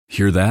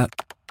Hear that?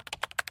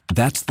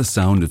 That's the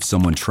sound of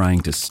someone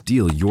trying to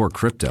steal your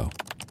crypto.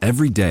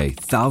 Every day,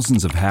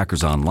 thousands of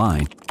hackers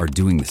online are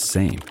doing the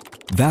same.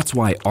 That's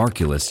why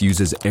Arculus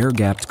uses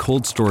air-gapped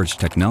cold storage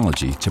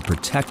technology to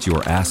protect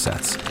your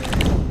assets.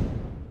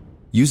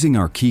 Using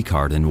our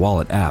keycard and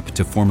wallet app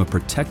to form a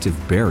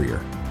protective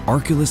barrier,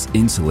 Arculus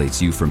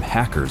insulates you from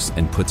hackers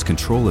and puts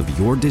control of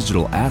your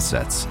digital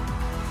assets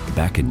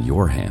back in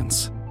your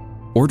hands.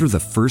 Order the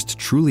first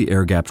truly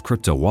air-gapped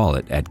crypto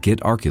wallet at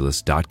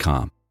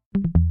getarculus.com.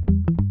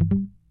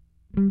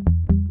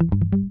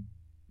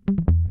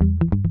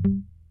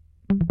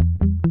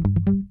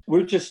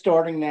 We're just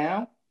starting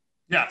now?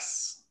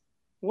 Yes.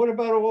 What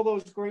about all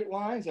those great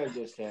lines I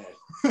just had?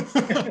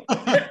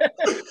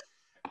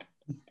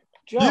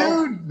 Joe.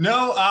 You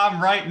know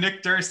I'm right.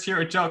 Nick Durst here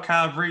with Joe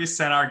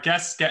Calabrese, and our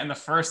guest's getting the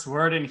first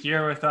word in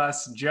here with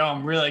us. Joe,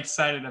 I'm really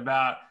excited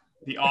about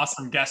the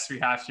awesome guests we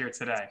have here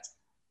today.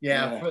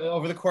 Yeah.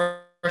 Over the course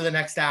of the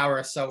next hour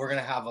or so, we're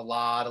going to have a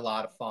lot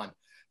of fun.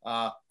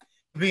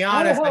 To be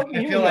honest, I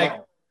feel like...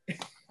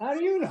 How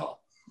do you know?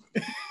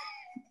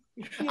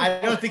 I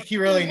don't think he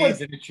really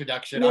needs an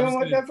introduction. You know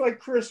what? That's like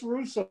Chris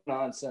Russo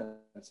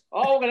nonsense.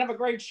 Oh, we're going to have a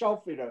great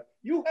show for you.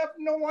 You have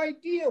no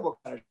idea what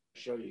kind of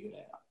show you're going to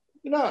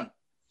have.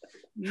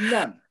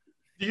 None.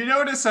 Do you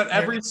notice that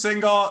every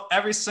single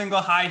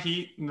high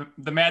heat,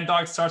 the Mad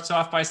Dog starts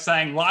off by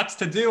saying lots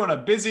to do on a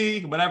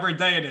busy whatever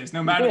day it is,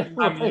 no matter the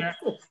time of year.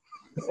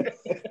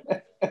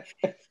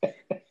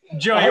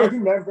 Joe, I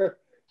remember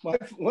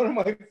one of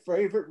my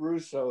favorite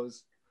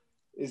Russos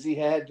is he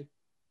had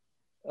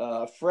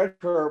Fred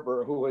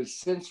Kerber, who has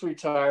since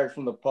retired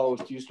from the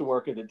Post, used to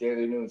work at the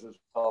Daily News as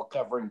well,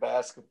 covering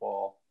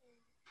basketball.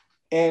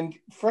 And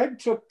Fred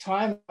took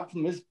time out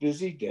from his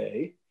busy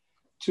day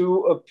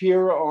to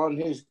appear on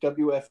his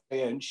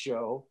WFAN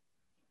show.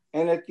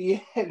 And at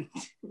the end,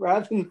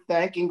 rather than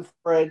thanking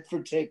Fred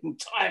for taking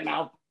time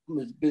out from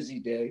his busy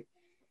day,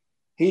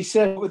 he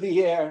said over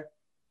the air,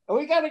 "Oh,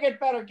 we got to get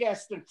better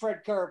guests than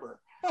Fred Kerber."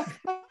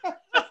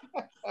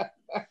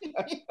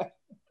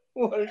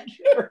 What a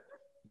jerk.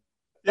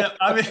 Yeah,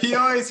 I mean, he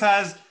always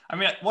has. I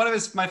mean, one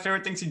of my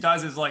favorite things he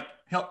does is like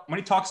when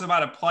he talks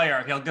about a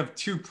player, he'll give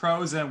two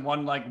pros and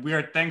one like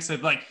weird thing. So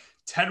like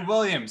Ted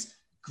Williams,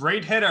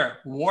 great hitter,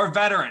 war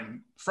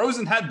veteran,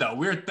 frozen head though,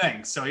 weird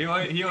thing. So he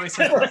always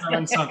says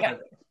something.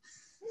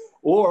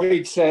 Or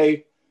he'd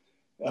say,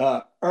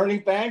 Ernie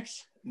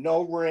Banks,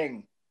 no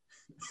ring.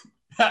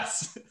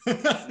 Yes.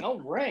 No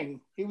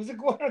ring. He was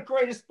one of the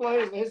greatest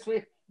players in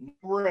history. No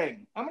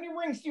ring. How many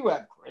rings do you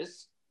have,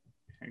 Chris?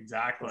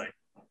 Exactly.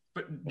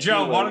 But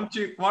Joe, why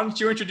don't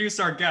you introduce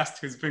our guest,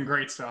 who's been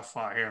great so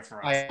far here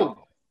for us?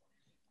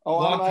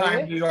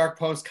 Long-time New York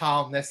Post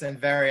columnist and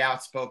very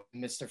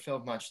outspoken Mr.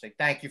 Phil Mushnick.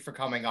 Thank you for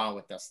coming on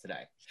with us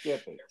today.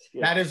 Skip it.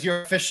 That is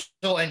your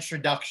official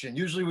introduction.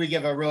 Usually we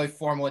give a really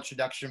formal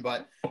introduction,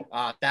 but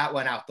that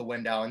went out the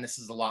window, and this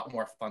is a lot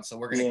more fun. So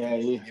we're going to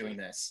continue doing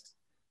this.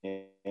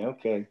 Yeah,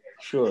 okay,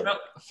 sure.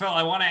 Phil,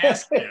 I want to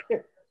ask you,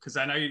 because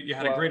I know you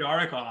had a great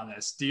article on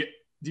this. Do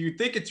you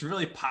think it's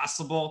really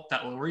possible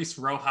that Luis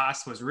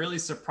Rojas was really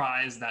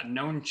surprised that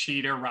known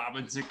cheater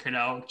Robinson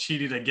Cano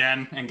cheated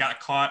again and got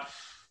caught?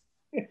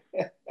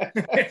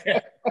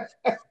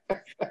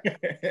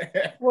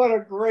 What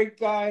a great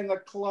guy in the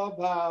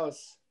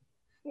clubhouse.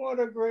 What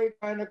a great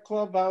guy in the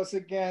clubhouse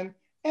again.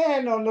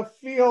 And on the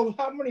field,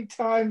 how many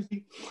times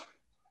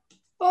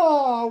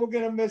we're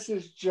going to miss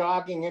his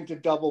jogging into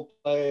double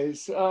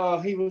plays. Oh,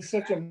 he was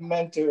such a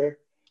mentor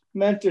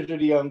to the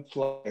young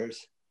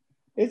players.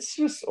 It's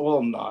just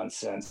all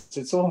nonsense.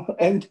 It's all,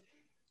 and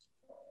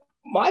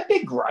my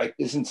big gripe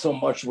isn't so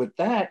much with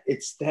that.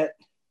 It's that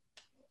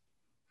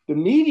the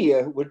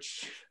media,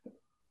 which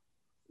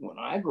when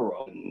I grew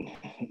up, and,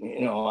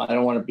 I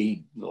don't want to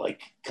be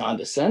like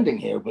condescending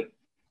here, but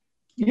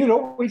you'd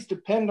always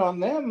depend on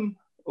them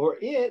or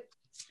it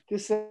to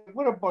say,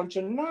 what a bunch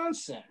of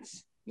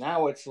nonsense.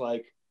 Now it's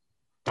like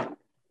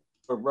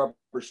we're rubber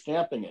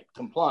stamping it.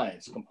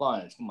 Compliance.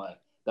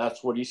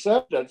 That's what he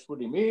said. That's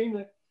what he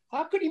means.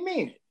 How could he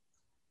mean it?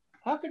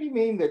 How could he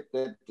mean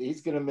that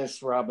he's going to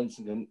miss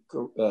Robinson and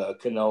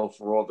Cano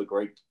for all the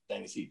great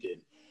things he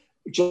did?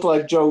 Just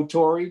like Joe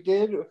Torre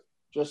did,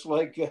 just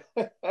like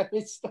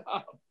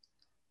stop.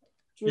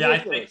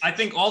 Yeah, I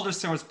think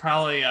Alderson was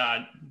probably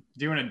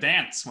doing a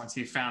dance once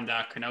he found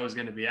out Cano was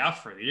going to be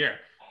out for the year.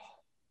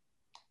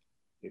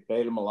 They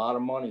paid him a lot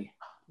of money.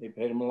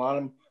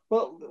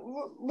 Well,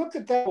 look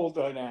at that whole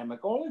dynamic.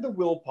 Only the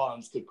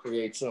Wilpons could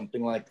create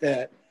something like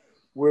that,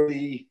 where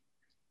the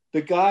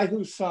guy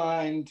who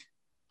signed,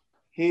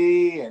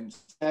 he and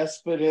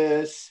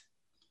Cespedes,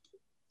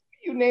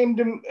 you named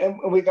him,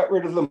 and we got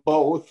rid of them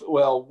both.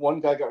 Well, one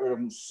guy got rid of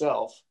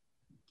himself,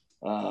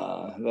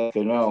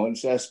 and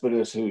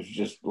Cespedes, who's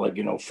just like,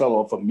 fell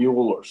off a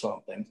mule or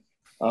something.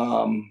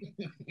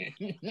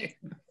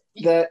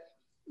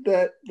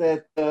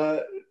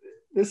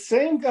 The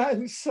same guy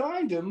who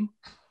signed him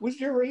was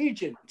your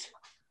agent.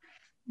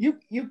 You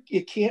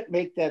can't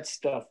make that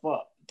stuff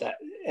up.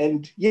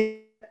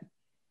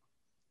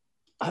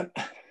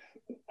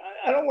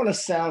 I don't want to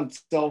sound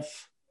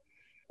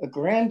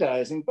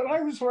self-aggrandizing, but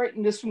I was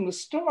writing this from the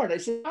start. I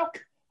said,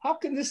 how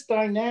can this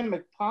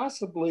dynamic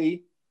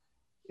possibly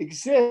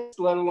exist,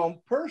 let alone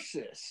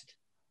persist?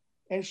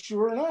 And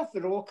sure enough,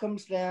 it all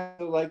comes down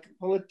to like,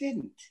 well, it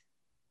didn't.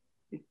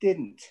 It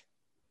didn't.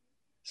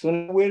 So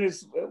where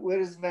does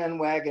Van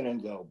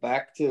Wagenen go?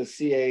 Back to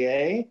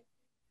CAA?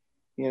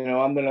 You know,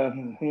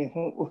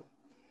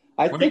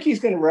 I think he's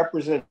going to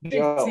represent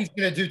Joe. He's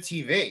going to do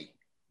TV.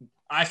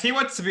 If he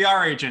wants to be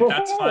our agent,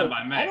 that's fine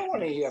by me. I don't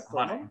want to hear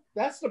from him.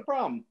 That's the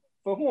problem.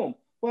 For whom?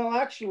 Well,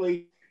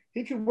 actually,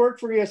 he could work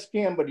for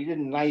ESPN, but he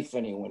didn't knife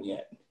anyone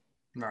yet.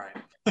 Right.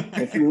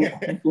 If you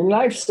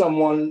knife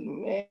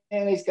someone, man,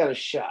 he's got a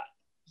shot.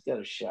 He's got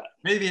a shot.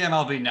 Maybe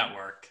MLB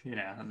Network. You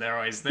know, they're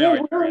always.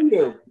 Where are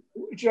you,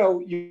 Joe?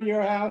 You in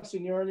your house,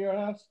 and you're in your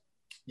house?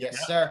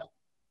 Yes, sir.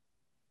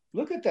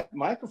 Look at that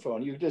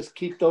microphone. You just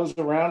keep those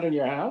around in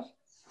your house?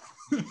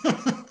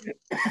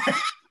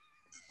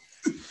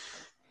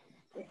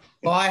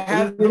 Well, I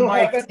have the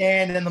mic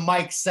stand and the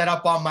mic set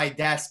up on my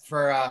desk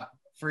for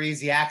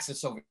easy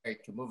access over here. You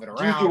can move it around.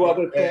 Do you do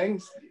other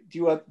things? Do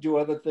you do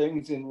other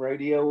things in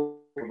radio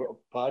or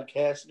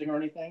podcasting or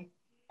anything?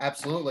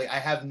 Absolutely. I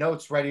have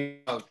notes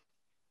ready to go.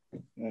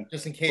 Yeah.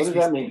 Just in case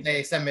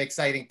they send me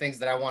exciting things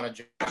that I want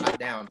to jot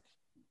down.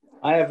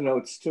 I have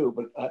notes too,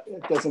 but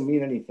it doesn't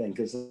mean anything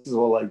because this is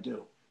all I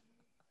do.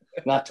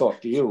 Not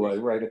talk to you. I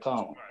write a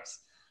column.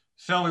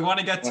 Phil, we want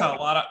to get to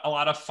a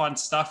lot of fun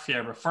stuff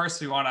here, but first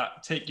we want to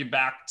take you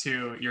back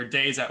to your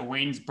days at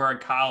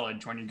Waynesburg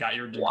College when you got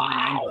your degree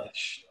in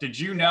English. Did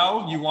you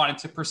know you wanted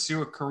to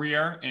pursue a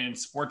career in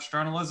sports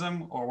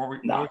journalism, or what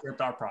was your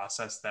thought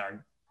process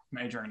there,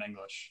 majoring in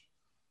English?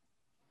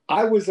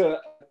 I was a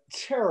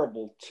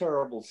terrible,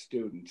 terrible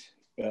student.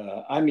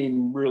 I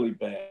mean, really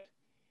bad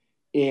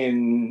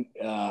in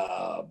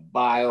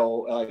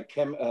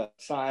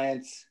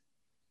science,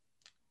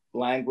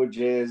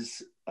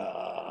 languages.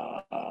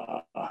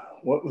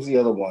 What was the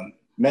other one?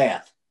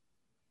 Math.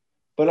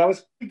 But I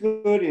was pretty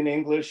good in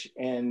English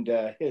and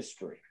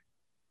history.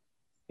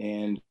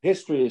 And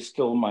history is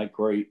still my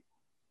great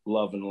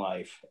love in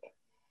life.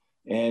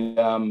 And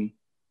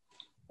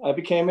I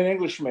became an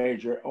English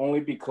major only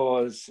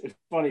because, it's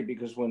funny,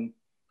 because when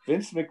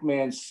Vince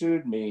McMahon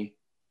sued me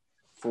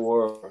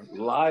for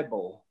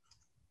libel,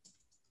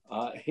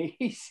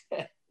 he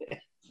said,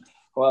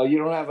 well, you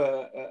don't have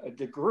a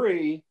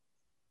degree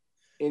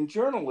in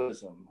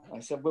journalism. I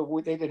said, but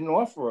they didn't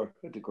offer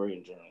a degree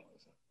in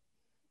journalism.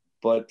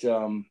 But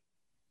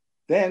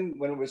then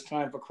when it was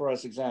time for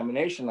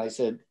cross-examination, I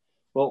said,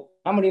 well,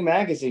 how many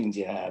magazines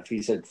do you have?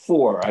 He said,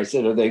 4. I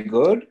said, are they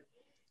good?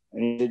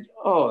 And he said,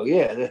 oh,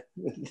 yeah,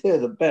 they're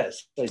the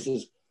best. I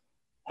says,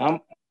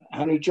 how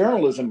many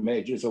journalism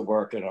majors are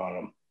working on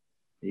them?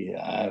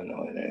 Yeah, I don't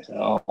know. I said,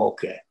 oh,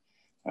 okay.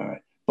 All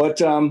right.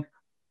 But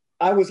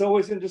I was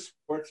always into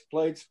sports,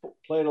 played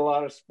a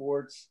lot of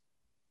sports.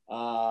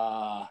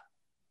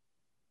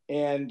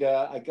 And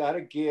I got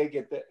a gig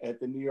at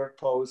the New York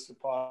Post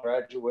upon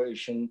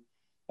graduation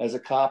as a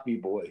copy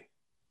boy.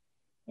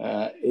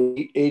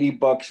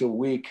 $80 a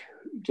week,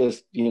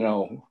 just,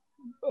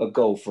 a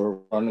gopher,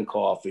 running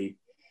coffee,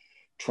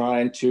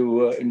 trying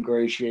to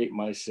ingratiate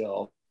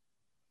myself.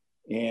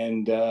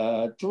 And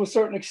to a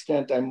certain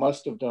extent, I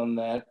must have done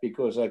that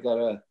because I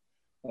got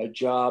a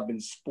job in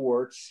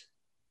sports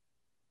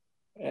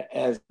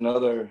as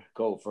another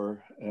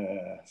gopher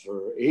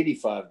for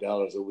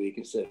 $85 a week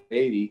instead of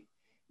 $80.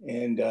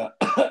 And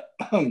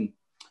and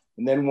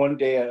then one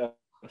day a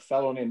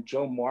fellow named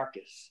Joe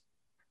Marcus,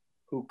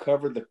 who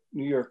covered the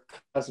New York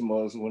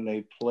Cosmos when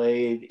they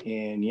played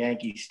in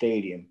Yankee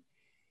Stadium,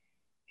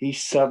 he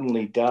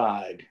suddenly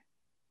died.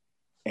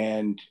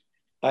 And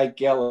Ike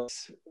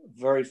Gellis,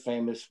 very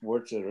famous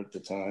sports editor at the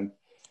time,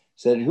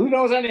 said, who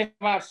knows anything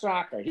about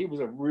soccer? He was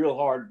a real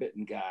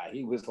hard-bitten guy.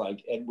 He was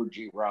like Edward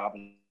G.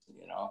 Robinson,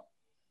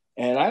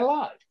 And I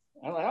lied.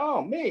 I'm like,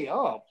 oh, me?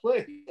 Oh,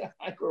 please.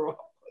 I grew up.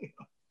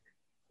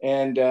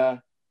 And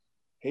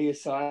he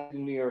assigned the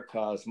New York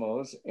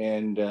Cosmos.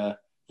 And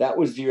that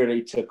was the year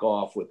they took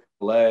off with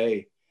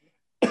Clay,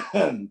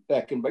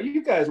 Beckenbauer.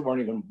 You guys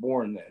weren't even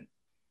born then.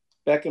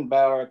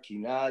 Beckenbauer,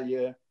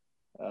 Quinaglia,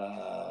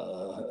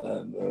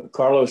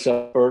 Carlos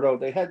Alberto.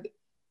 They had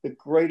the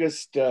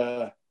greatest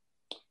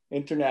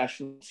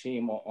international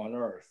team on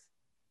earth.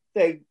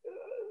 They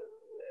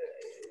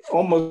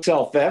almost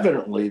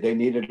self-evidently, they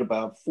needed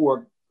about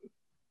 4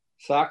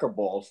 soccer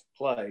balls to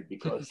play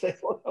because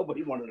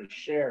nobody wanted to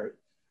share it.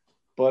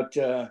 But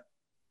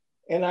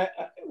and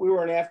we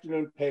were an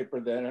afternoon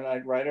paper then, and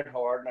I'd write it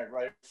hard, and I'd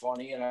write it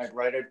funny, and I'd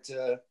write it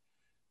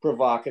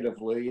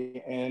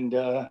provocatively, and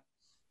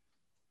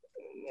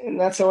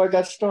that's how I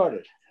got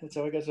started.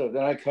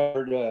 Then I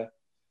covered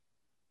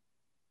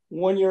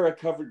 1 year. I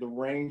covered the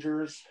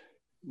Rangers,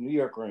 New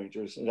York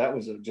Rangers, and that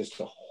was just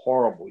a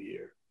horrible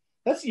year.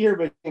 That's the year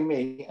it became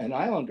me an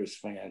Islanders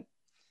fan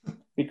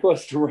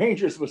because the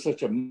Rangers was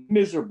such a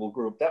miserable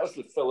group. That was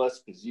the Phil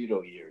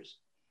Esposito years.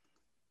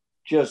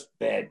 Just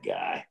bad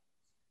guy.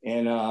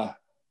 And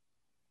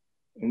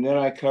And then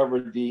I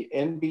covered the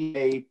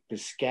NBA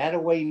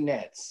Piscataway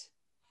Nets.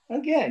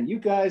 Again, you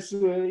guys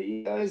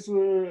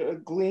were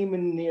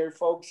gleaming near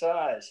folks'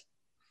 eyes.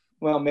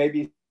 Well,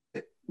 maybe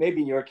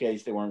in your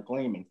case they weren't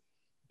gleaming,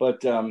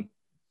 but and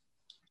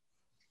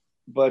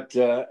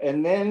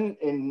then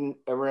in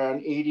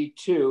around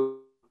 82,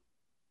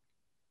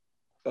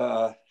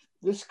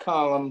 this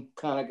column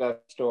kind of got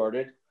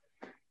started,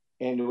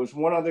 and there was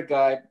one other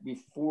guy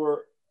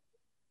before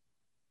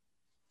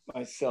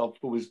myself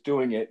who was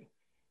doing it,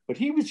 but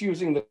he was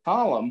using the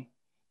column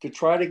to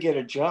try to get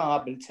a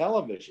job in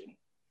television.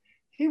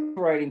 He was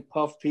writing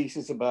puff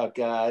pieces about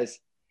guys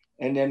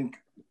and then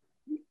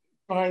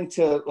trying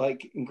to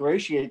like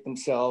ingratiate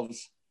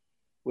themselves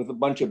with a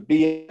bunch of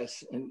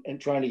BS and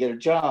trying to get a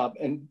job.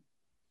 And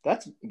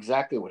that's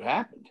exactly what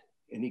happened.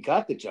 And he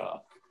got the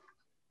job.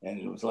 And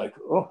it was like,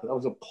 oh, that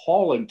was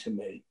appalling to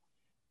me.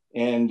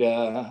 And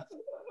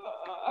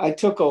I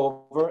took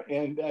over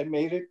and I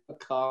made it a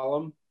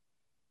column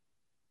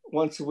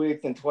once a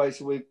week, then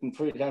twice a week, and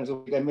 3 times a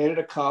week. I made it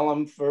a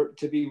column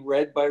to be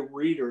read by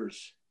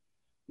readers,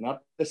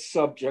 not the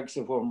subjects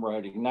of what I'm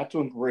writing, not to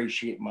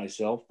ingratiate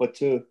myself, but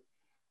to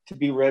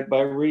be read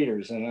by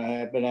readers. And I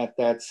have been at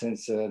that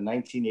since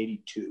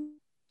 1982.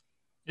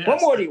 Yes.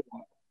 What more do you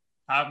want?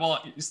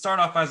 Well, you start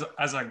off as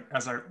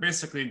a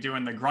basically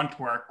doing the grunt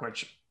work,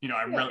 which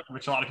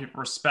which a lot of people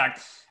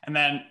respect. And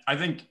then I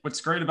think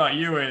what's great about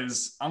you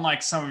is,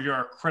 unlike some of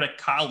your critic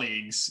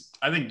colleagues,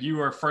 I think you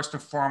are first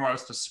and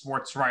foremost a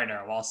sports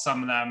writer, while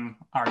some of them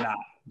are not.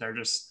 They're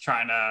just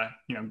trying to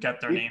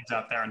get their names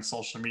out there on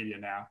social media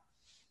now.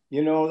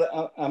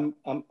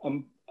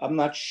 I'm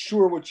not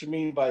sure what you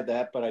mean by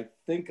that, but I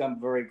think I'm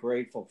very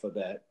grateful for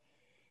that,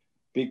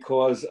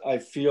 because I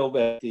feel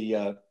that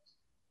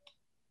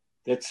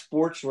that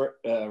sports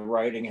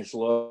writing has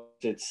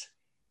lost its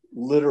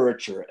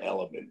literature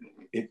element.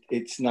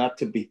 It's not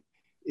to be,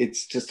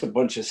 it's just a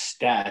bunch of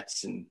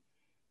stats and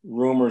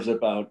rumors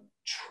about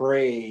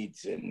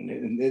trades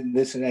and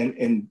this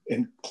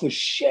and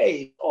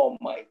cliches. Oh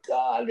my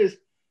God,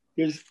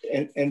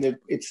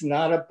 it's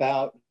not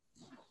about,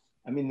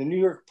 I mean, the New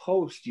York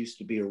Post used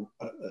to be the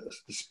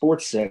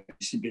sports section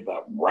used to be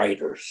about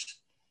writers,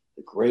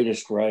 the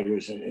greatest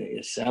writers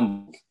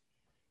assembled.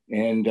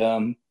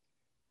 And,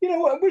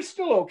 we're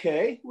still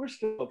okay.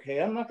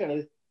 I'm not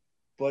going to,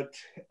 but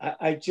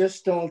I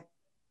just don't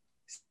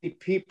see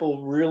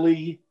people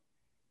really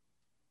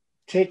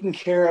taking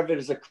care of it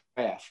as a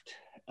craft.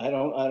 I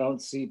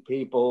don't see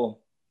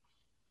people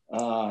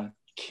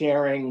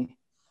caring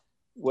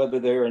whether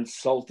they're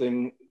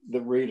insulting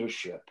the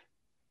readership.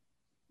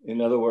 In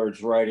other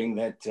words, writing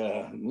that,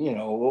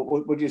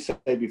 what would you say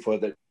before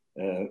that?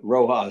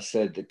 Rojas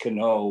said to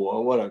Cano,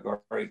 well, what a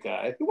great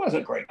guy. He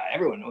wasn't a great guy.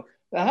 Everyone knew.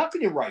 Now, how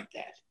can you write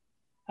that?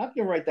 How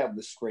can you write that with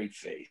a straight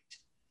face?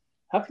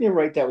 How can you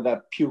write that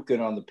without puking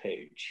on the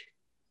page?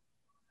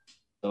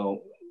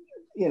 So,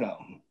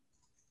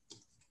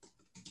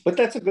 but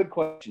that's a good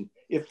question,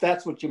 if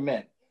that's what you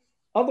meant.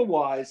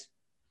 Otherwise,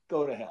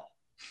 go to hell.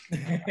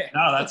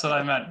 No, that's what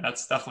I meant.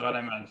 That's definitely what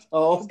I meant.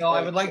 Oh, okay. No,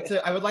 I would like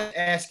to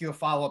ask you a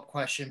follow-up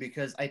question,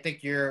 because I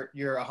think you're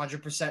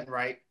 100%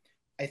 right.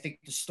 I think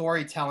the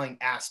storytelling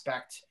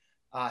aspect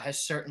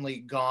has certainly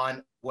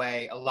gone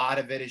away. A lot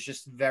of it is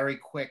just very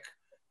quick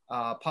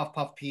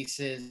puff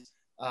pieces,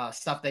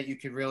 stuff that you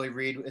could really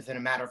read within a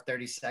matter of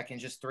 30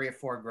 seconds, just 3 or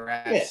 4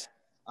 graphs.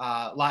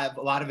 Yeah. A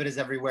lot of it is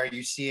everywhere.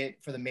 You see it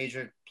for the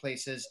major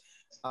places.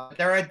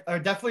 There are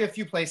definitely a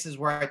few places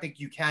where I think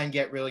you can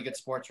get really good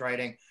sports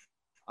writing.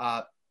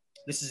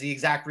 This is the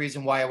exact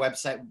reason why a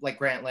website like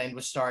Grantland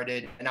was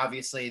started, and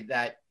obviously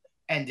that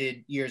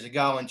ended years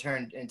ago and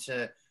turned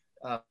into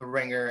The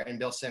Ringer and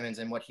Bill Simmons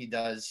and what he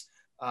does.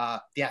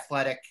 The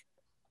Athletic.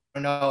 I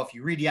don't know if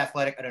you read The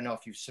Athletic. I don't know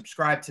if you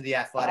subscribe to The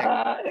Athletic.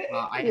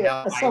 I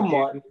know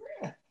somewhat.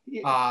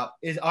 I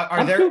do.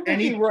 Are there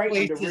any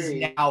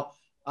places now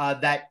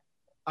that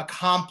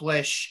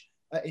accomplish,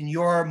 in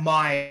your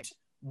mind,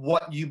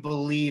 what you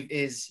believe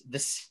is the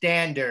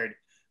standard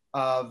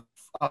of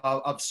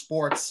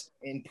sports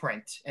in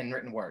print and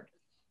written word?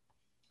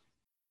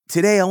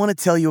 Today, I want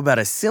to tell you about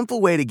a simple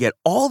way to get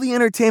all the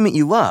entertainment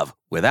you love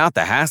without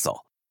the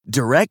hassle.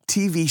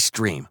 DirecTV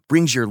Stream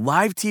brings your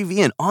live TV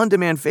and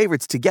on-demand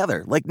favorites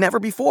together like never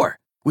before,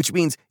 which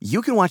means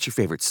you can watch your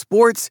favorite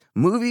sports,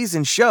 movies,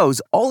 and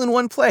shows all in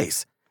one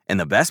place. And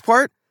the best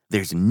part?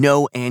 There's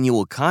no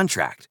annual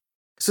contract.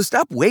 So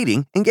stop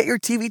waiting and get your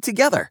TV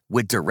together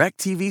with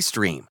DirecTV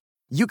Stream.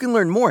 You can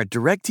learn more at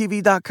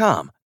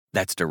directtv.com.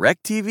 That's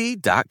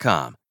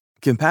directtv.com.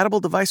 Compatible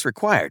device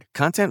required.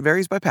 Content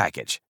varies by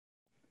package.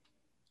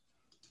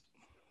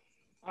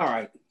 All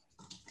right.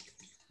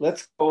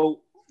 Let's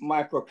go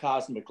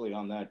microcosmically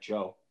on that,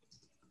 Joe.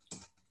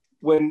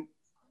 When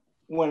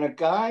a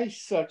guy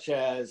such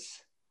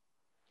as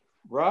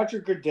Roger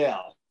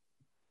Goodell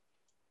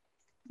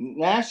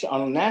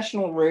on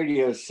national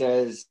radio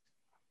says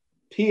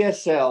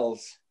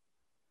PSLs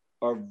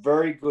are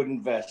very good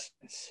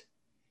investments,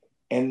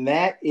 and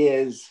that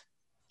is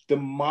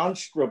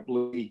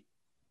demonstrably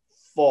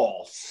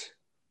false.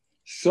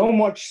 So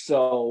much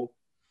so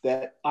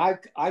that I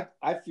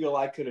feel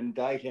I could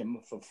indict him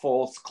for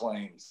false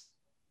claims.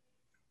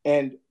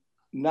 And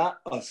not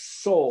a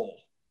soul,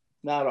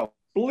 not a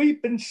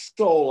bleeping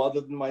soul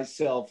other than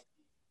myself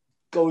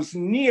goes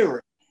near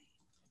it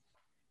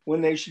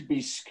when they should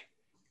be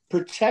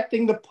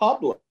protecting the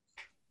public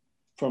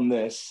from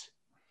this.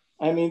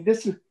 I mean,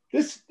 the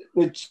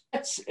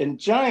Jets and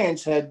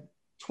Giants had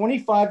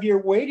 25-year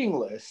waiting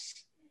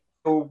lists.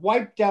 They were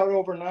wiped out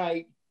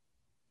overnight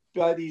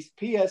by these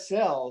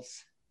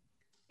PSLs,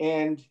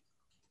 and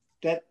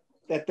that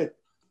the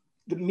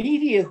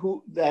media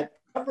that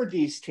covered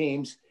these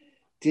teams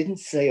didn't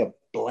say a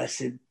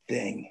blessed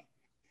thing,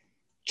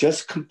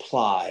 just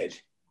complied.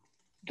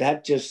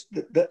 That's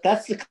the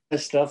kind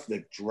of stuff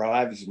that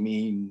drives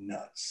me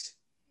nuts.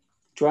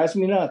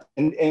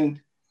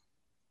 And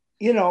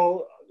you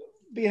know,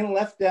 being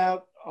left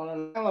out on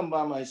an island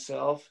by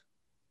myself,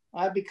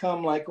 I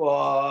become like,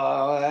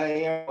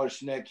 oh,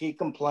 Mushnick, he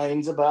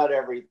complains about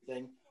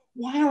everything.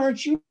 Why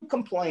aren't you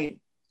complaining?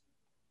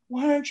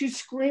 Why aren't you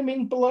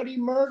screaming bloody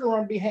murder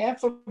on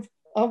behalf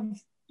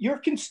of your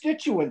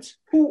constituents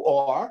who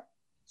are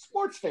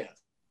sports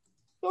fans?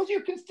 Those are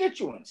your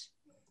constituents.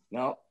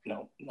 No,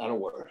 not a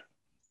word.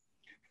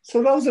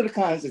 So those are the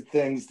kinds of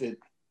things that,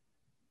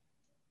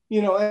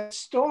 you know, it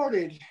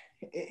started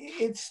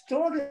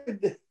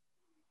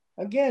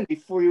again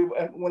before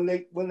when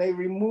they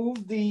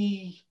removed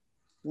the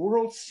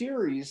World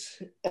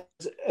Series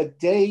as a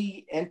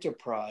day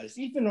enterprise,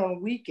 even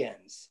on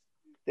weekends,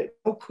 that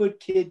no good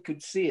kid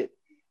could see it.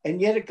 And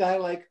yet a guy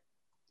like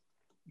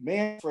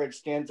Manfred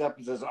stands up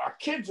and says, our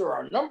kids are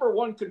our number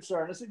one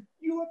concern. I said,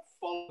 you are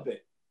full of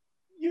it.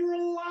 You're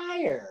a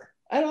liar.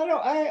 And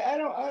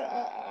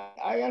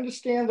I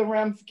understand the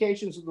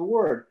ramifications of the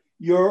word.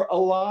 You're a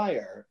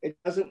liar. It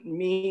doesn't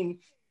mean,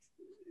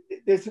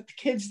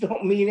 kids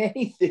don't mean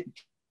anything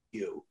to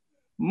you.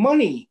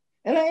 Money,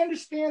 and I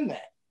understand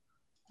that.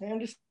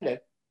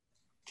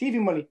 TV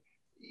money.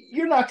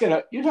 You're not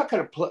gonna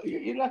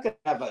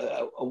have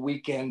a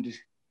weekend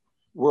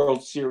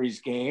World Series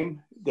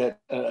game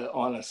that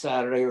on a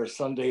Saturday or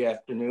Sunday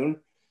afternoon,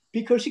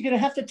 because you're gonna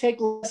have to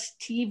take less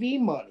TV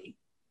money.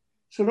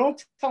 So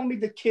don't tell me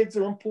the kids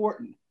are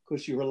important,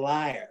 because you're a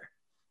liar.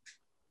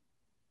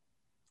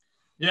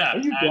 Yeah. Are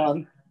you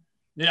done?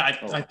 Yeah,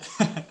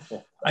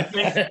 I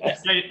think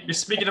you're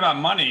speaking about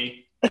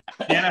money. The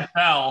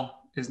NFL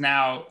is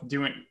now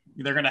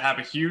they're going to have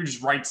a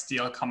huge rights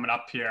deal coming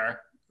up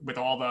here with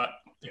all the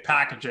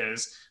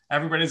packages.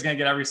 Everybody's going to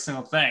get every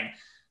single thing.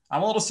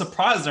 I'm a little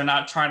surprised they're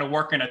not trying to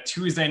work in a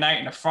Tuesday night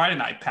and a Friday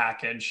night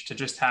package to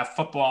just have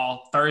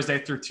football Thursday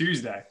through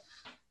Tuesday.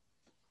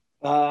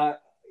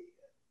 What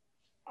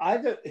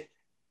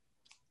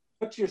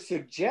you're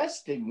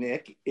suggesting,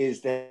 Nick,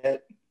 is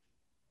that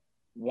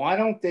why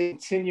don't they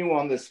continue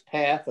on this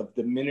path of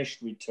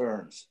diminished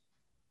returns?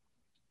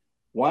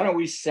 Why don't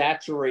we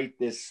saturate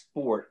this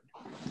sport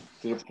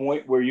to the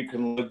point where you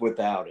can live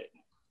without it?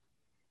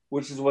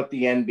 Which is what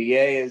the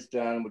NBA has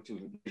done, which is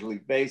what Major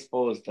League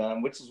Baseball has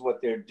done, which is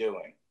what they're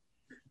doing.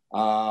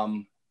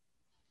 I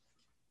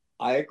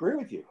agree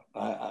with you.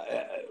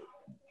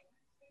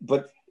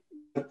 But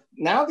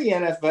now the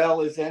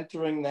NFL is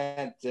entering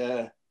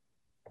that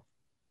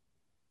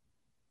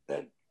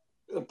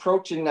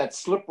approaching that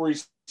slippery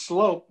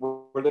slope where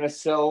we're going to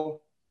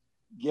sell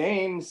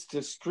games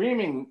to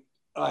streamers,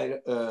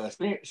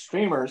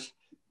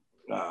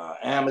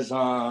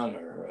 Amazon,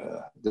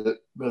 or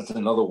there's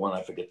another one,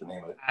 I forget the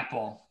name of it.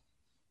 Apple.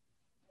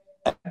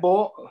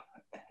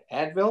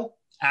 Advil?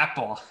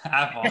 Apple.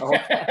 Oh.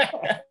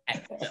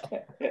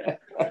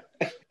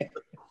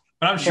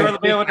 But I'm sure they'll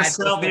be able to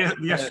sell the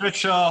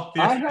official.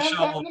 I have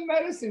that in the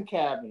medicine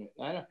cabinet.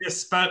 I know.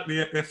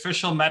 The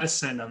official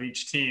medicine of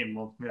each team.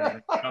 They'll be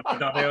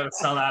able to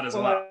sell that as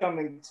well.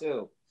 Coming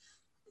too.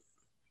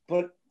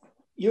 But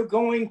you're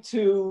going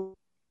to.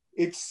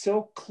 It's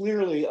so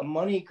clearly a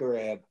money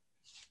grab.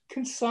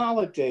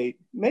 Consolidate.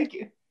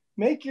 Make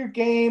your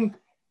game.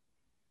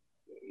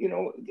 You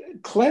know,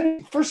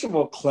 First of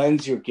all,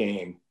 cleanse your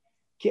game.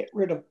 Get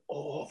rid of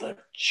all the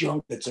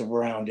junk that's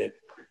around it.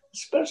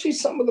 Especially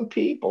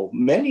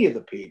many of the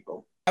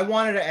people. I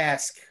wanted to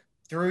ask,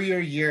 through your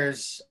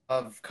years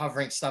of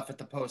covering stuff at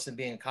the Post and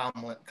being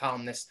a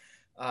columnist,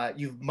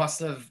 you must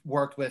have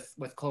worked with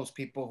close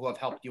people who have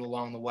helped you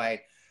along the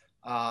way.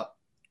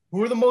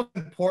 Who are the most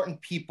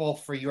important people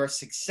for your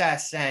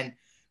success and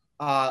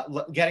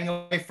getting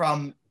away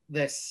from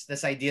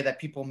this idea that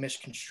people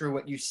misconstrue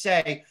what you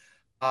say?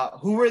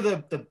 Who were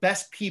the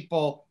best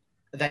people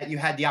that you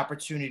had the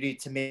opportunity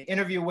to maybe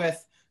interview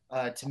with,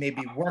 to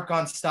maybe work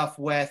on stuff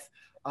with,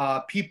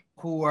 people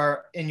who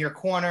are in your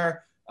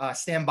corner,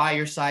 stand by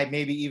your side,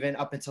 maybe even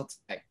up until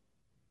today?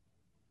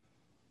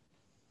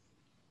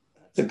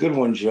 That's a good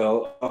one,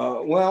 Joe.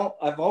 Well,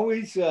 I've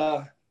always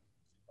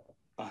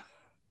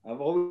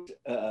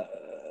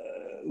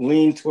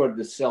leaned toward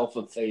the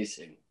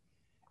self-effacing.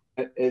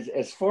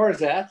 As far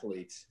as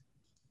athletes,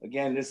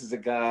 again, this is a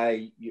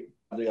guy you're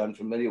probably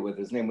unfamiliar with.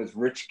 His name was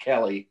Rich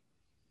Kelly.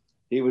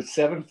 He was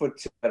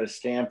 7'2" out of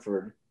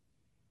Stanford.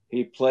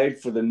 He played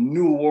for the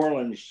New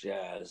Orleans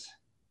Jazz.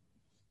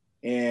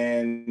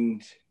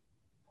 And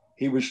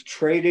he was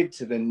traded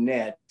to the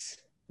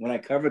Nets when I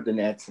covered the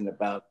Nets in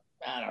about,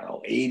 I don't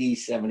know, 80,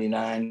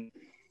 79.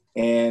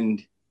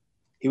 And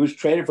he was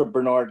traded for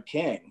Bernard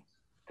King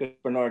because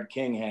Bernard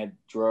King had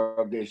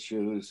drug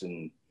issues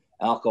and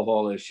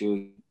alcohol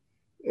issues.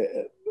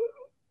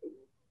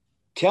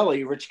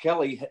 Rich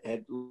Kelly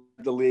had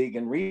led the league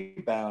in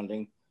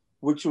rebounding,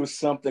 which was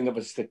something of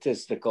a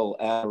statistical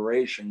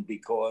aberration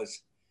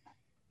because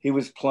he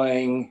was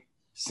playing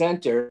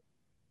center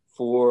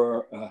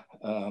for,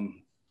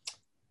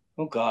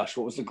 what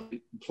was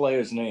the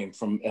player's name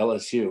from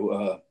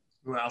LSU?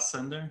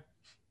 Alcindor?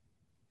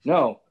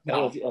 No.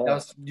 He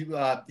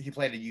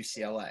played at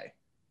UCLA.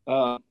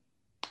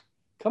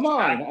 Come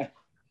on.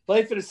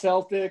 Played for the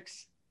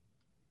Celtics.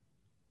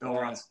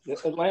 The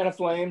Atlanta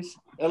Flames.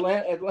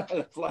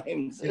 Atlanta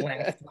Flames.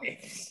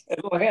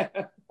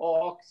 Atlanta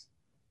Hawks.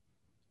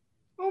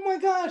 Oh my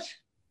gosh.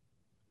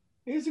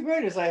 He's the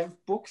greatest. I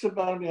have books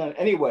about him.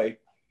 Anyway,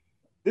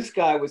 this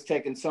guy was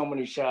taking so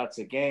many shots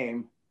a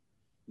game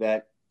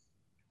that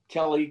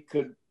Kelly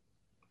could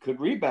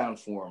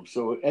rebound for him.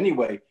 So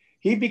anyway,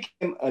 he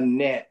became a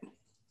net.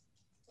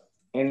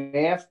 And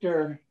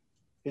after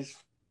his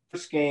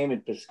first game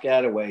in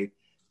Piscataway,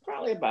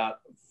 probably about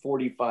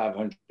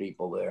 4,500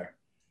 people there.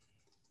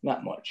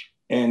 Not much.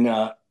 And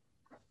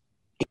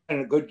he had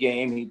a good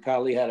game. He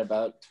probably had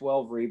about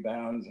 12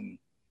 rebounds and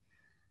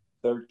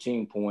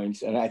 13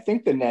 points. And I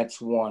think the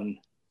Nets won.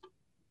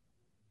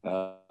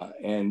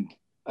 And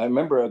I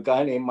remember a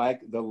guy named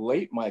the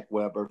late Mike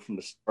Weber from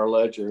the Star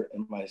Ledger,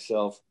 and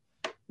myself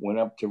went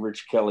up to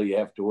Rich Kelly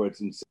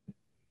afterwards and said,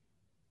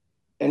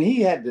 and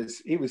he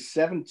was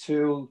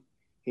 7'2".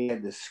 He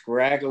had this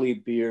scraggly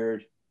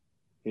beard.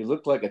 He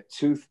looked like a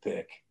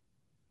toothpick.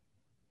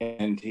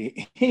 And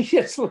he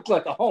just looked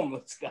like a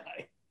homeless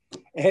guy.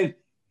 And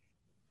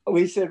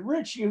we said,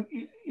 Rich, you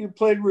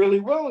played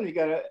really well, and you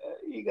got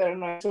a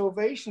nice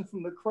ovation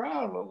from the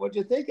crowd. What'd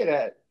you think of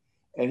that?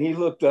 And he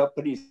looked up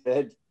and he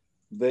said,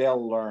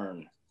 they'll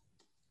learn.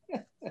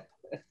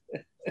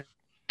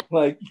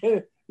 Like,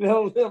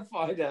 they'll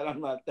find out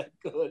I'm not that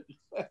good.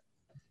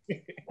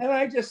 And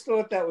I just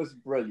thought that was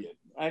brilliant.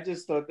 I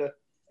just thought that,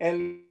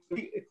 and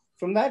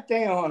from that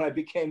day on, I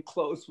became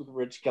close with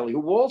Rich Kelly,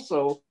 who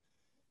also,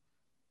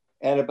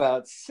 at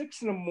about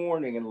 6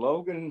 a.m. in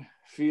Logan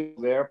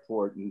Field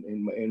Airport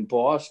in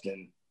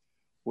Boston,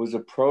 was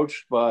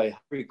approached by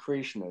Hare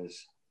Krishnas,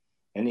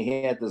 and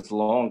he had this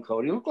long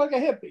coat. He looked like a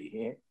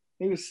hippie.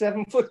 He was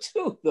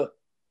 7'2", though.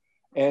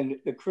 And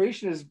the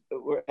Krishnas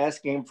were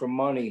asking him for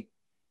money,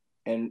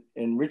 and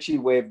Richie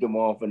waved him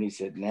off, and he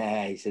said,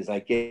 nah, he says, I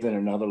gave it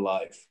another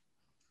life.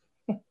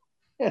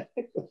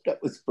 That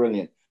was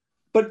brilliant.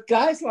 But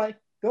guys like,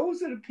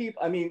 those are the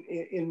people, I mean,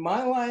 in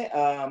my life,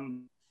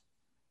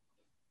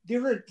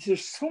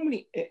 there's so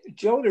many,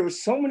 Joe, there were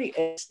so many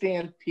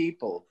stand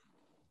people.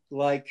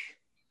 Like,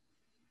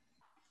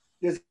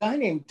 there's a guy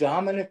named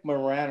Dominic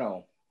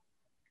Morano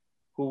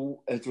who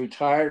has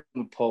retired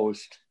from the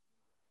Post,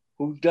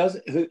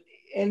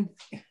 and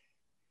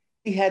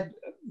he had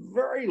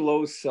very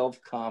low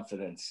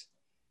self-confidence,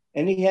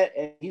 and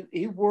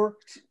he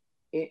worked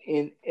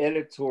in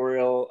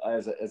editorial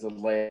as a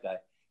lay guy.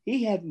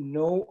 He had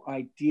no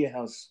idea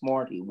how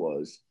smart he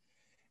was,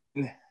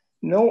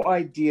 no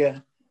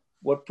idea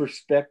what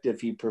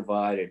perspective he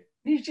provided.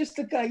 He's just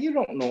a guy, you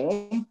don't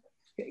know him.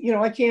 You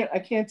know, I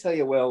can't tell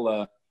you,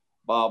 well,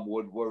 Bob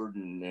Woodward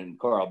and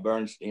Carl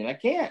Bernstein. I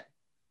can't.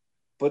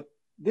 But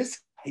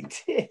this guy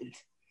did.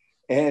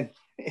 And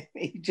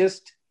he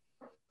just,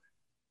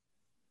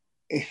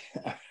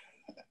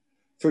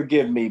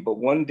 forgive me, but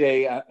one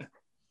day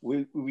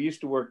we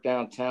used to work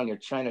downtown near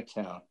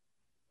Chinatown.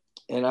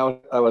 And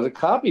I was a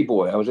copy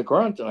boy. I was a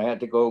grunt, and I had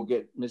to go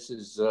get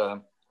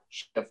Mrs.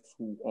 Chef,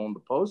 who owned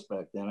the Post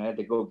back then. I had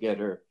to go get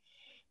her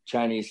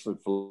Chinese food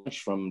for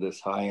lunch from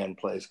this high-end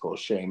place called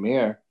Chez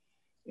Mere.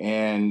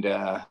 And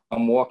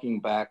I'm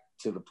walking back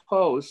to the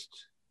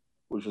Post,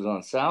 which was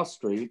on South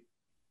Street,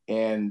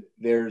 and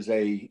there's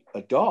a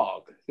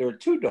dog. There are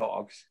two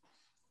dogs,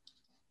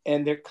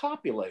 and they're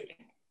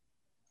copulating.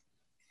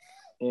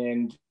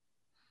 And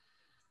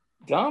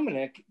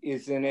Dominic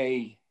is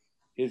in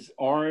his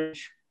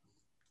orange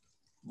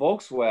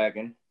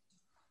Volkswagen,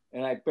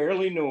 and I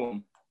barely knew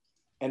him.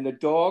 And the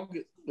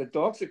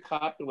dogs are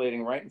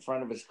copulating right in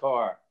front of his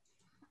car.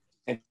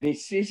 And he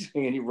sees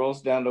me and he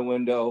rolls down the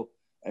window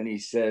and he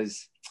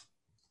says,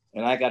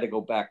 and I got to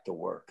go back to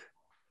work.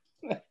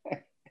 I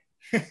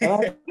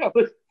thought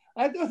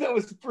that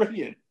was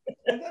brilliant.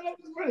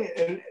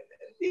 And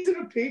these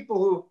are the people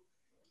who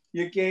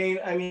you gain.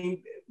 I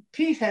mean,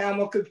 Pete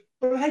Hamill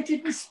but I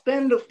didn't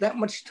spend that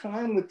much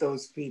time with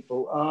those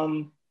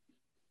people.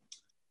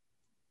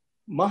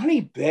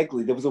 Monty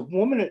Begley, there was a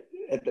woman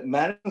at the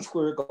Madison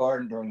Square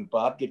Garden during the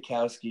Bob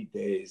Gutowski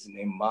days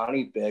named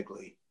Monty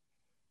Begley,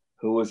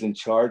 who was in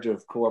charge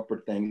of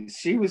corporate things.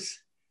 She was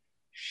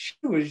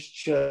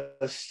just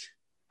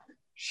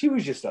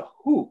a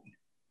hoot.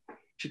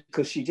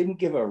 because she didn't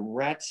give a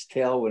rat's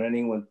tail what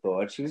anyone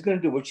thought. She was going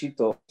to do what she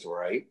thought was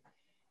right.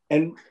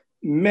 And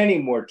many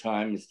more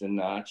times than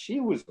not, she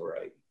was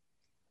right.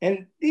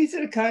 And these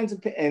are the kinds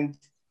of, and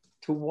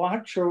to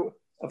watch her,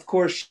 of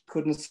course, she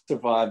couldn't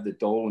survive the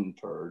Dolan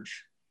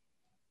purge.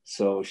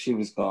 So she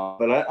was gone.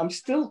 But I'm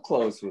still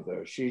close with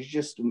her. She's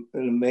just an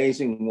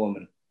amazing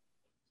woman.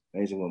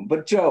 Amazing woman.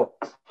 But Joe,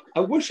 I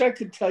wish I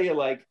could tell you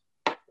like,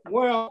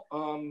 well,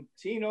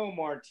 Tino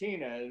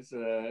Martinez,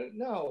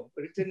 no,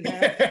 but it didn't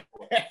happen.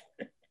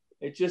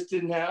 It just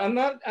didn't happen.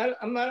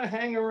 I'm not a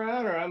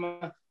hang-arounder. I'm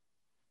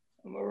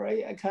a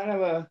right, I kind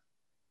of a.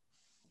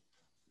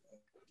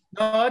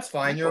 No, that's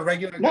fine. You're a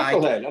regular guy.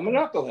 Knucklehead. I'm a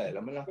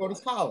knucklehead. Go to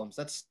columns.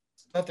 That's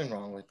nothing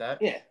wrong with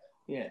that.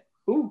 Yeah.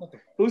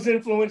 Who's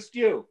influenced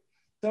you?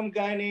 Some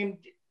guy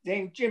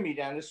named Jimmy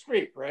down the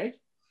street, right?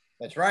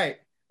 That's right.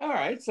 All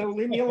right, so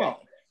leave me alone.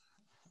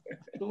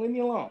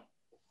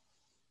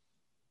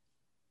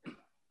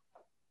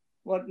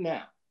 What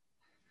now?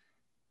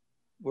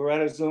 We're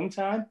out of Zoom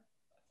time?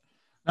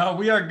 No,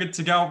 we are good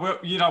to go.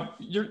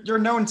 You're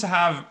known to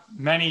have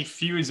many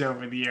feuds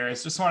over the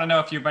years. Just want to know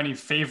if you have any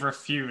favorite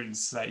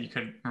feuds that you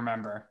could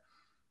remember.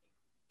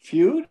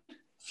 Feuds,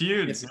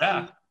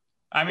 yeah.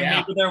 I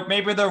mean,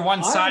 maybe they're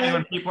one-sided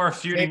when people are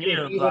feuding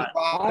you. But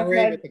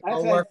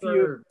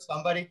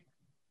somebody.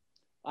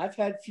 I've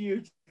had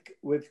feuds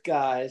with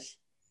guys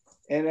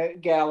and a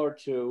gal or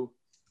two,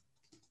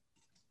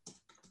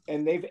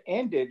 and they've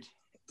ended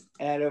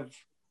out of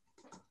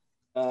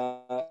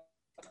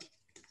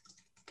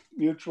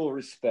mutual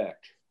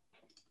respect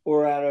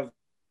or out of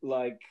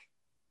like,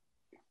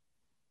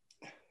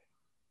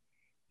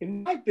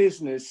 in my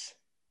business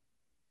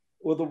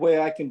or the way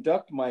I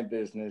conduct my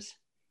business,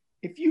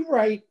 if you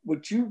write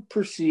what you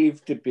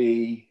perceive to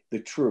be the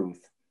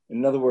truth,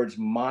 in other words,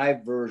 my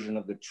version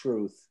of the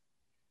truth,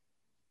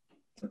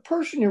 the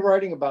person you're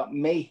writing about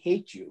may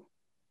hate you,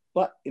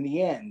 but in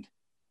the end,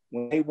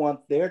 when they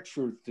want their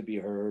truth to be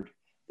heard,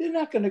 they're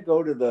not going to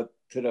go to the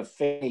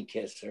fanny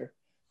kisser.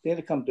 They're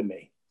going to come to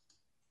me,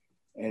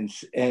 and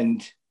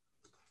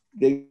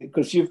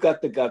because you've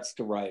got the guts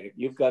to write it,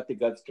 you've got the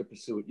guts to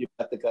pursue it, you've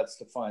got the guts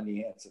to find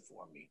the answer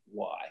for me.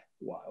 Why?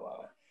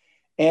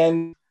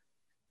 And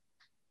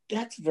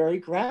that's very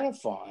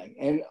gratifying.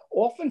 And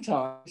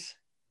oftentimes,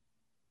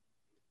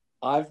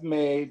 I've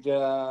made.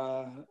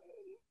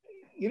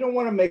 You don't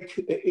want to make,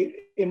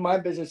 in my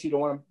business, you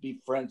don't want to be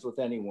friends with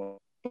anyone,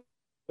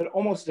 but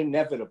almost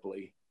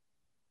inevitably,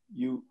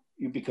 you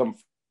become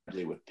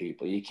friendly with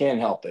people. You can't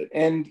help it.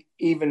 And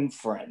even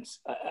friends.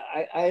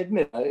 I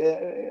admit,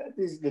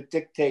 these are the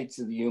dictates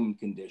of the human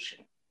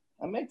condition.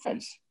 I make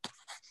friends.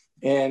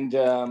 And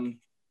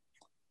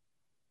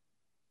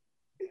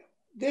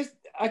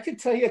I could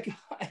tell you a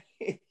guy,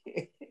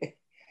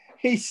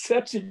 he's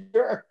such a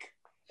jerk,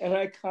 and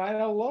I kind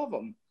of love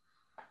him.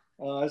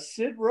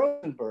 Sid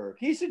Rosenberg,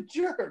 he's a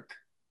jerk.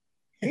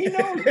 He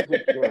knows he's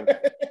a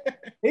jerk.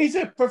 He's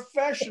a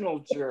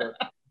professional jerk,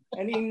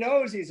 and he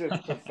knows he's a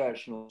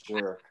professional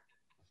jerk.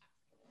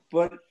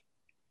 But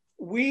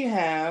we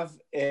have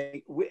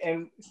and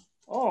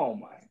oh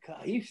my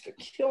God, he used to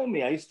kill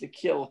me. I used to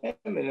kill him,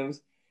 and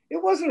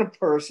it wasn't a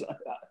person.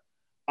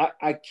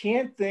 I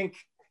can't think.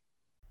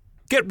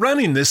 Get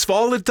running this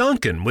fall at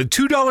Dunkin' with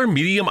 $2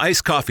 medium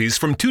iced coffees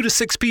from 2 to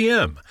 6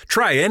 p.m.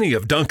 Try any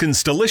of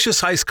Dunkin's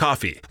delicious iced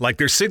coffee, like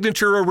their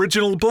signature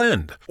original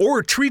blend.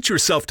 Or treat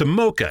yourself to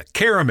mocha,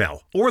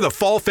 caramel, or the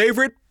fall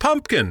favorite,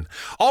 pumpkin.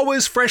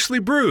 Always freshly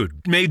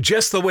brewed, made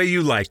just the way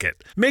you like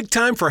it. Make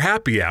time for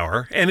happy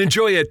hour and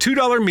enjoy a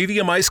 $2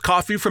 medium iced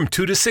coffee from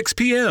 2 to 6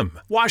 p.m.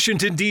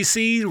 Washington,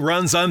 D.C.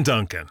 runs on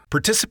Dunkin'.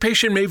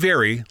 Participation may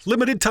vary.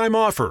 Limited time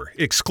offer.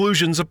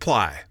 Exclusions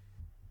apply.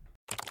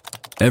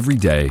 Every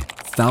day,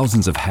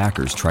 thousands of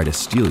hackers try to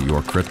steal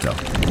your crypto.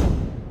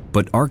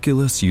 But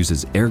Arculus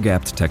uses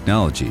air-gapped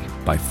technology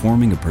by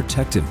forming a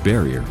protective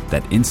barrier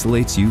that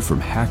insulates you from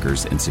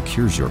hackers and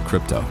secures your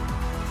crypto.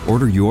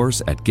 Order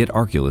yours at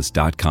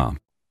getarculus.com.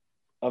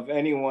 Of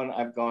anyone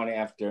I've gone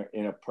after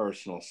in a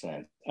personal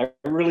sense. I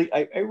really,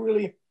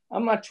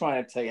 I'm not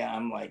trying to tell you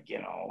I'm like,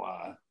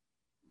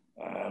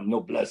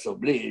 noblesse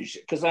oblige,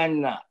 because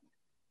I'm not.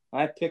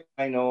 I pick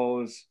my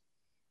nose,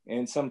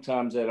 and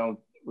sometimes I don't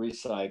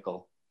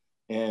recycle.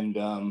 And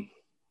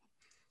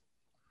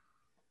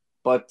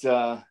but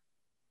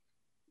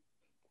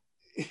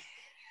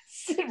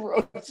Sid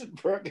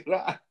Rosenberg and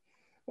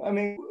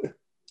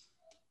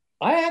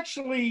I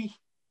actually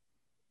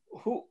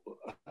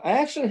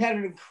had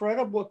an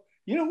incredible,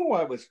 who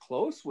I was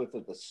close with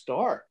at the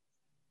start,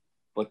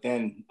 but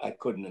then I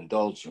couldn't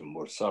indulge him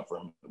or suffer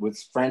him,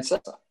 with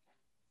Francesa.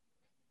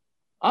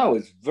 I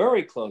was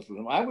very close with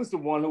him. I was the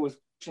one who was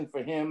pushing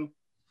for him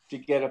to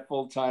get a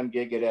full-time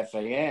gig at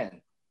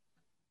FAN.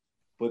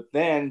 But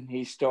then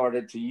he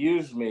started to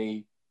use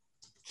me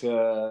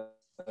to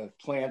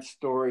plant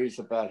stories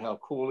about how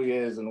cool he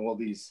is and all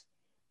these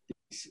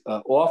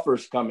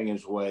offers coming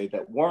his way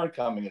that weren't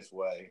coming his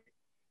way.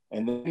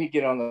 And then he'd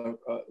get on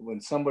when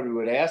somebody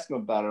would ask him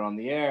about it on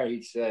the air,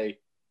 he'd say,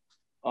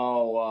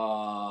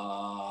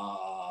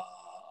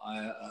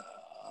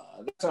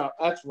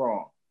 that's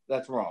wrong.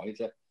 That's wrong. He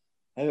said,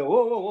 I go,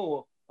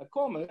 whoa. I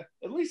call him,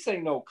 at least say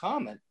no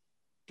comment.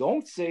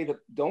 Don't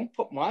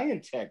put my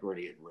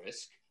integrity at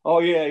risk. Oh,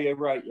 yeah, you're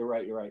right.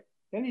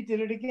 Then he did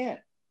it again.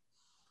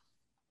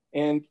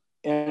 And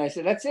I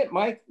said, that's it,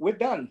 Mike. We're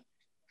done.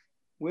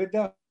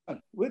 You're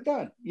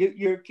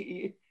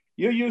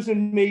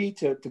using me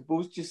to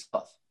boost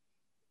yourself.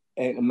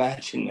 And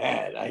imagine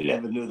that. I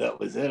never knew that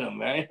was in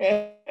him, right?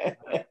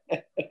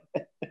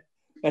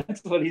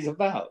 That's what he's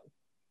about.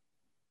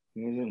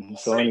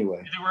 So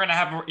anyway.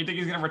 You think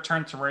he's gonna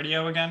return to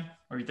radio again?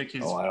 Or you think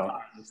he's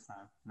this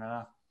time?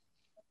 No.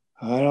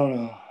 I don't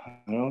know.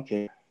 I don't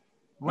care.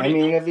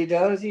 If he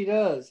does, he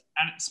does.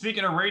 And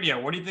speaking of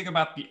radio, what do you think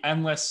about the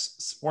endless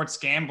sports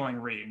gambling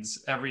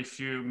reads every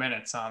few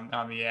minutes on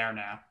the air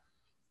now?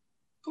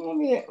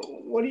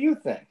 What do you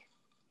think?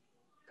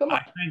 Come on.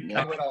 I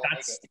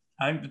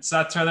think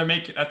that's where they're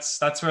making.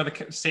 That's where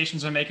the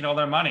stations are making all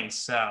their money.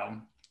 So,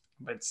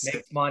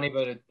 makes money,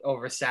 but it's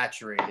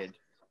oversaturated.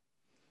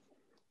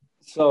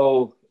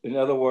 So, in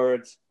other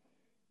words,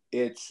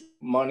 it's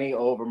money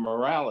over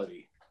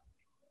morality.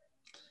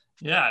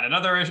 Yeah, and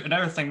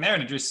another thing there.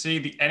 Did you see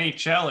the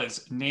NHL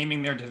is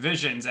naming their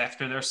divisions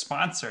after their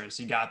sponsors?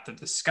 You got the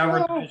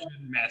Discover division,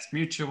 Mass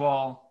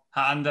Mutual,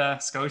 Honda,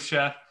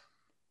 Scotia.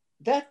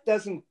 That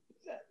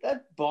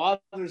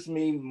bothers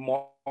me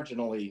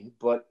marginally,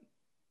 but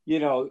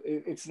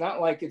it's not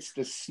like it's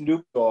the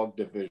Snoop Dogg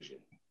division.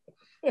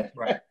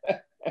 Right.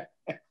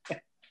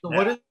 So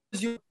what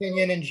is your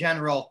opinion in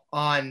general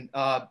on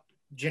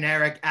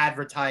generic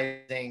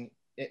advertising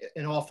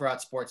in all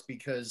throughout sports?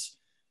 Because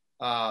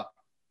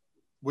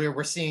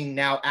we're seeing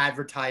now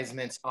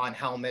advertisements on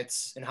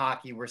helmets in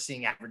hockey. We're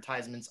seing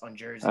advertisements on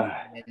jerseys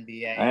in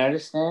NBA. I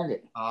understand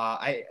it.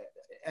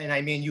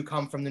 You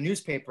come from the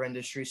newspaper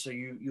industry, so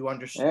you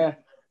understand,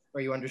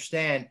 or you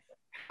understand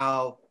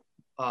how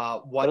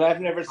what. But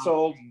I've never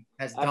sold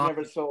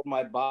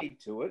my body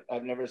to it.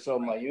 I've never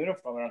sold my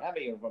uniform. I don't have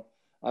a uniform.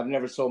 I've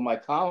never sold my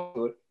column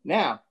to it.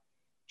 Now,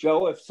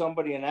 Joe, if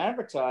somebody in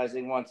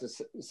advertising wants to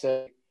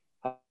say,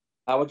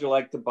 "How would you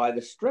like to buy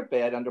the strip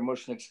ad under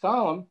Mushnick's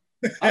column?"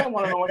 I don't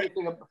want to know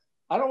anything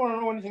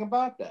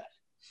about that.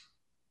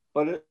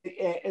 But it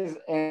is,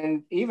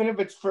 and even if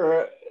it's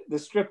for the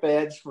strip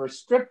ads for a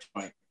strip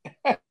joint,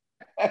 I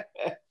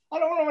don't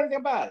want to know anything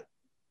about it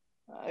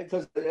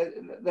because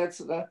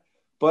that's.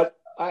 But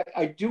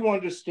I do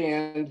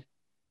understand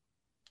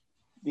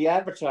the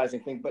advertising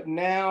thing. But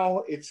now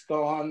it's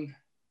gone.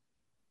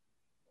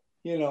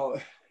 Now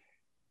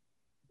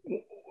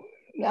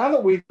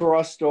that we've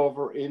crossed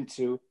over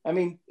into,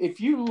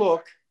 if you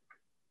look.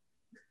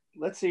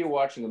 Let's say you're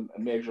watching a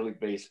Major League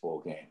Baseball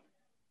game,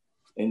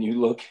 and you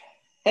look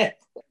at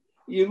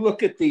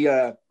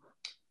the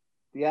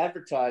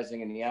advertising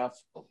in the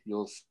outfield.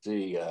 You'll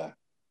see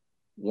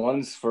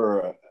one's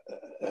for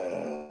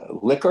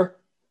liquor,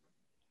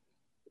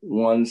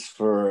 one's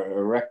for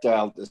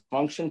erectile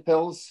dysfunction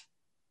pills,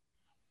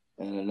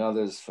 and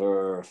another's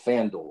for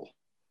FanDuel.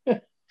 What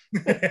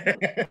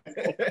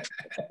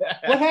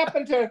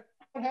happened to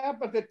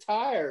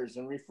tires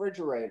and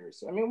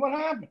refrigerators? What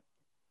happened?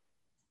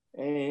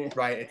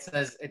 Right.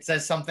 It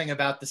says something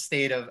about the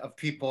state of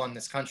people in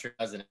this country,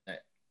 doesn't it?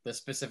 The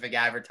specific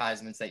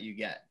advertisements that you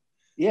get.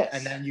 Yes.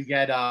 And then you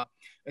get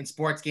in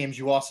sports games,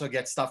 you also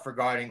get stuff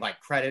regarding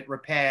like credit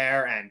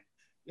repair and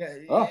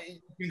you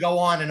can go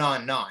on and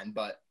on and on.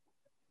 But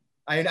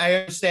I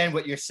understand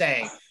what you're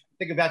saying.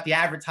 Think about the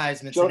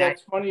advertisements. Joe,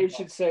 that's funny you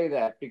should say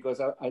that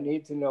because I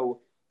need to know.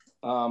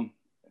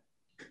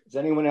 Is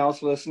anyone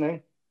else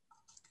listening?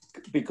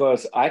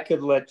 Because I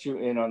could let you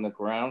in on the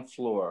ground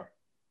floor.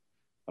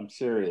 I'm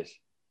serious.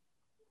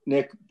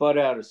 Nick, butt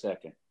out a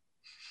second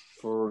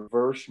for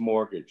reverse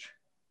mortgage.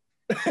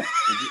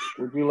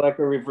 Would you like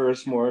a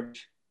reverse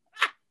mortgage?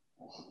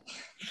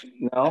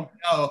 No?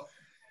 No.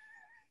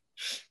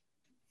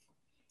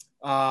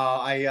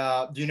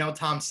 Do you know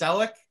Tom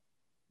Selleck?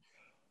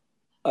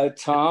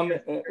 Tom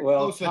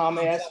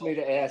asked me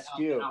to ask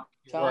you.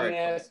 Tom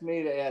asked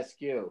me to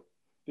ask you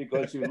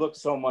because you look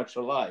so much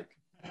alike.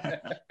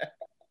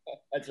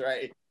 That's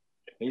right.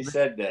 He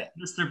said that.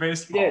 Mr.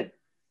 Baseball. He did.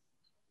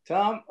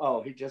 Tom?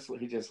 Oh, he just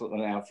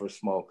went out for a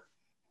smoke.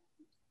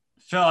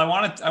 Phil, I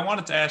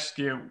wanted to ask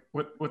you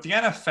with the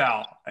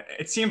NFL.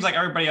 It seems like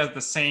everybody has the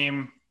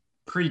same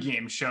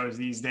pregame shows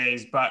these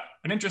days, but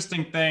an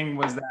interesting thing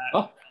was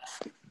that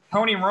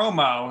Tony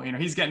Romo,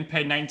 he's getting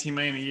paid $19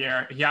 million a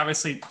year. He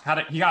obviously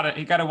got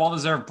a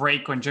well-deserved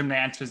break when Jim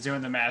Nantz was doing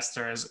the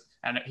Masters,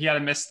 and he had to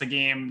miss the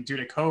game due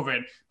to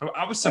COVID. But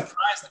I was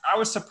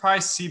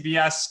surprised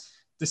CBS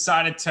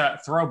decided to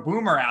throw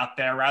Boomer out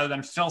there rather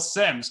than Phil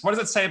Simms. What does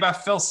it say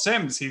about Phil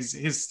Simms?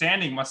 His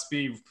standing must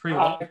be pretty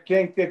low. I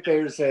think that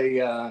there's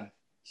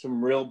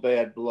some real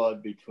bad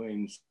blood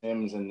between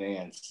Simms and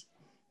Nance,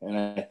 and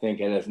I think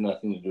it has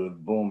nothing to do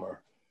with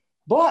Boomer.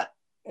 But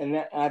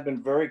I've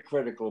been very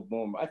critical of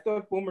Boomer. I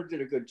thought Boomer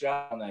did a good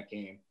job on that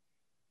game.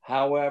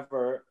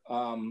 However,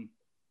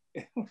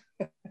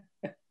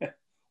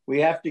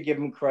 we have to give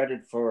him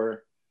credit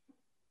for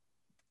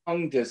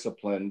tongue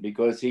discipline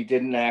because he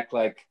didn't act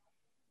like,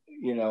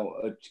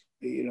 a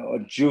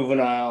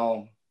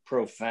juvenile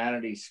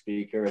profanity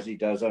speaker as he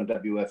does on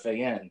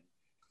WFAN,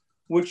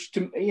 which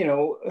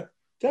WFAN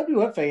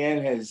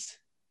has,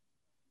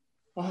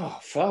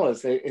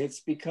 fellas, it's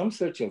become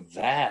such a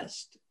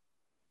vast,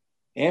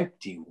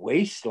 empty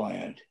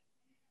wasteland.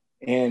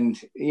 And,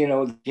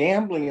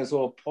 gambling is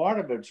all part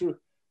of it too,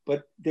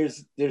 but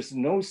there's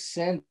no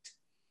sense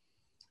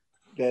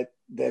that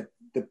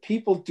the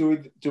people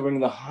doing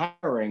the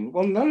hiring,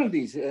 well, none of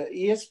these,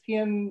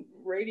 ESPN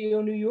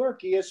Radio New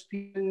York,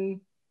 ESPN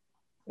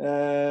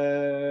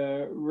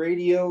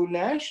Radio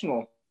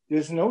National,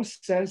 there's no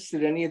sense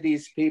that any of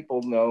these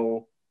people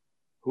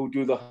who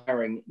do the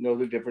hiring know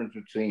the difference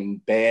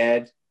between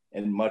bad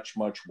and much,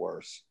 much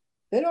worse.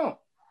 They don't.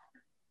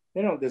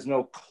 There's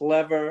no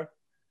clever,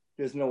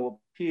 there's no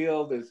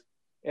appeal,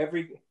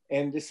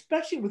 and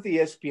especially with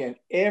ESPN,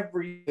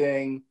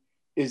 everything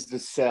is the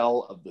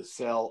sell of the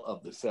sell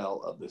of the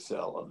sell of the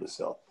sell of the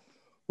sell.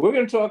 We're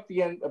going to talk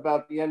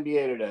about the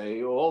NBA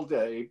today all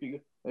day.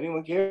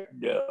 Anyone care?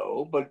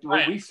 No, but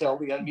right. We sell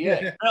the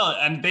NBA. Really?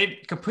 And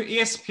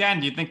ESPN,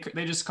 do you think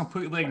they just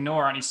completely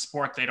ignore any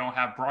sport they don't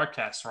have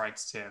broadcast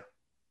rights to?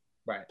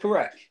 Right.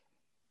 Correct.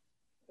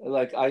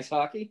 Like ice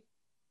hockey?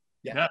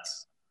 Yeah.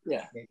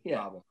 Yes.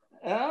 Yeah.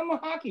 I'm a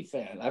hockey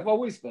fan. I've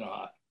always been a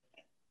hockey.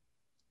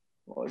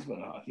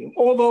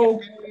 Although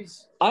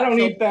I don't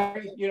need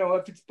Barry,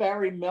 if it's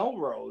Barry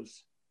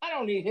Melrose, I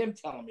don't need him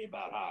telling me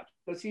about hockey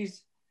because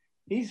he's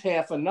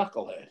half a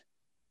knucklehead.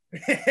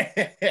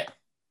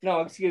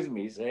 No, excuse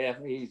me, he's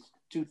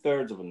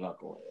 2/3 of a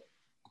knucklehead.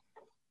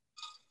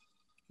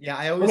 Yeah,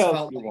 I always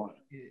felt like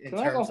in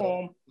terms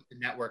of the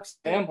networks.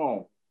 I am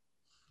home.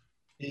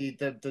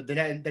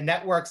 The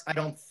networks, I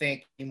don't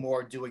think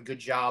anymore do a good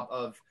job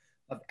of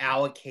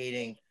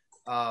allocating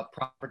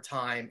proper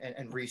time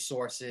and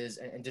resources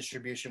and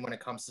distribution when it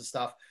comes to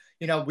stuff.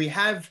 We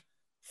have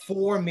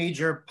 4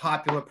 major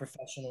popular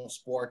professional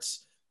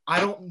sports.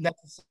 I don't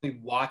necessarily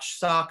watch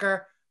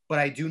soccer, but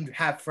I do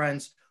have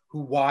friends who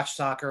watch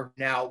soccer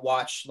now,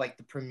 watch like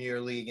the Premier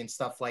League and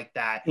stuff like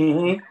that.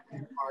 Mm-hmm.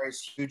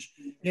 It's huge.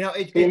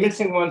 You're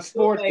missing one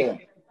sport then.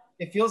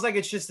 It feels like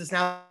it's just this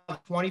now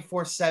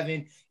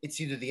 24/7.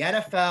 It's either the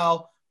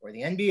NFL or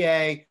the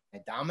NBA.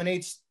 It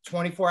dominates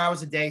 24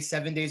 hours a day,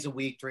 7 days a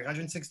week,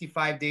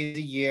 365 days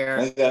a year.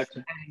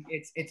 Exactly. And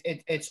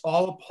it's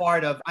all a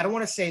part of, I don't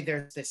want to say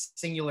there's this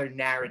singular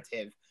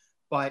narrative,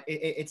 but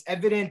it's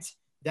evident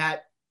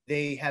that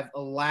they have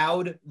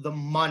allowed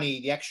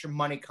the extra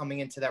money coming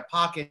into their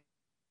pocket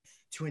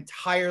to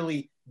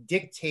entirely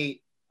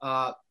dictate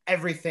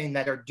everything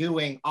that they're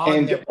doing.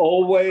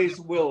 Always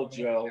will,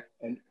 Joe,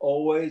 and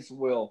always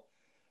will.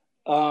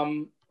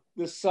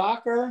 The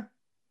soccer,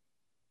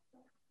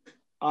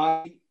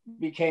 I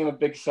became a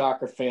big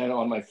soccer fan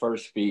on my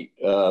first beat,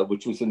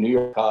 which was the New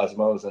York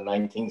Cosmos in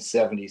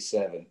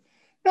 1977.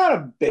 Not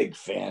a big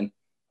fan,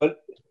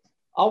 but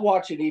I'll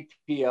watch an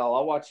EPL.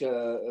 I'll watch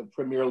a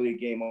Premier League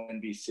game on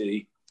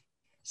NBC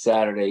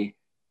Saturday,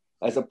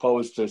 as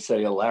opposed to,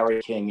 say, a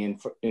Larry King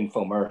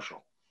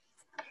infomercial.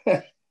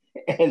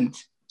 And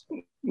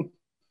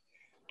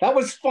that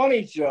was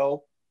funny,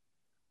 Joe.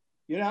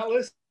 You're not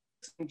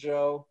listening,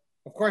 Joe.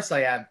 Of course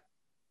I am.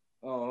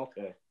 Oh,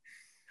 okay.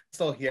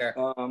 Still here.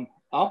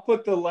 I'll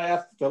put the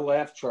laugh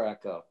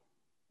track up.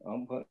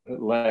 I'll put the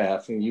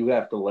laugh, and you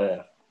have to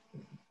laugh.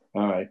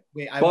 All right.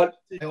 I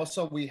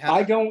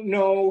don't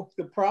know.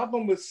 The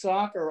problem with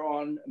soccer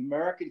on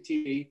American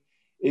TV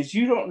is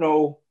you don't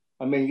know.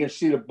 I mean, you're going to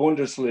see the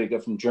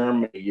Bundesliga from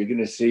Germany. You're going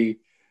to see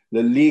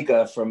the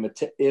Liga from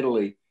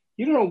Italy.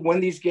 You don't know when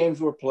these games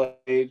were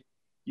played.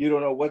 You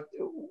don't know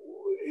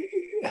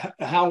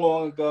how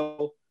long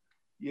ago.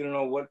 You don't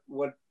know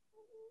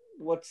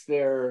what's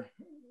their.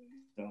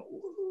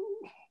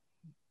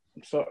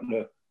 I'm starting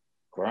to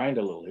grind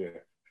a little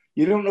here.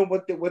 You don't know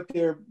what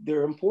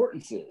their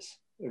importance is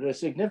or their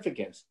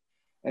significance,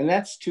 and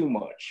that's too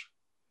much.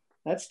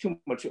 That's too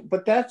much.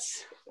 But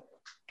that's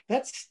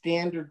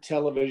standard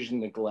television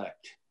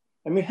neglect.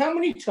 I mean, how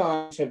many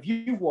times have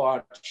you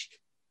watched?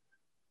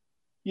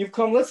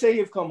 Let's say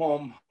you've come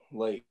home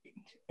late,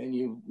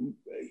 and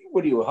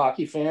what are you, a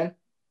hockey fan?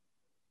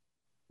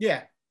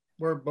 Yeah,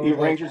 we're you a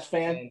Rangers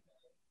fan.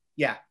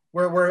 Yeah,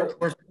 we're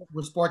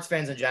sports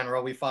fans in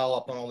general. We follow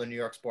up on all the New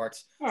York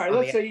sports. All right,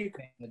 let's say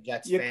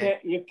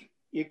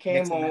you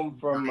came home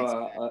from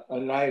a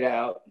night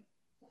out,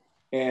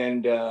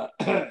 and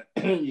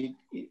you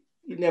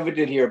never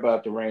did hear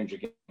about the Ranger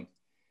game,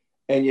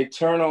 and you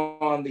turn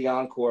on the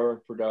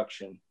Encore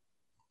production,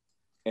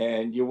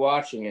 and you're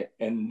watching it,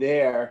 and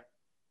there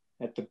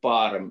at the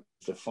bottom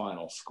is the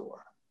final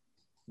score.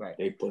 Right.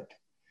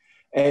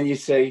 And you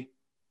say,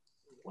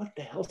 what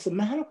the hell's the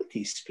matter with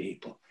these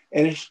people?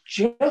 And it's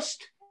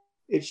just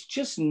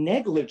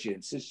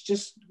negligence. It's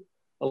just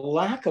a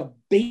lack of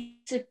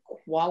basic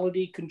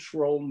quality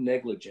control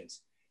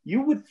negligence.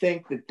 You would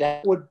think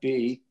that would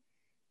be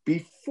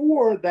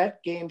before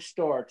that game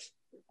starts.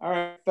 All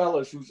right,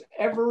 fellas, who's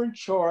ever in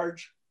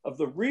charge of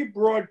the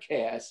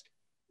rebroadcast,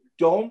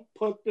 don't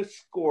put the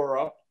score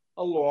up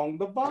along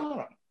the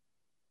bottom.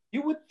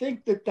 You would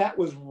think that that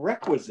was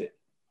requisite,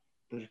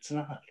 but it's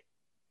not.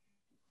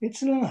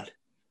 It's not.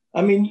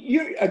 I mean,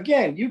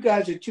 you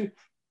guys are too,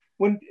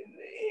 when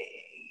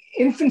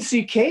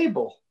infancy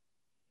cable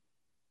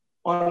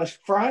on a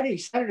Friday,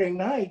 Saturday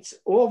nights,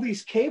 all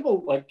these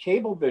cable, like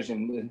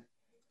Cablevision,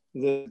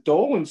 the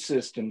Dolan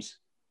systems,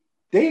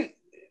 they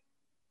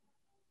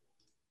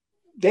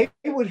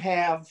would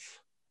have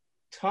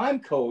time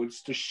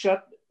codes to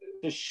shut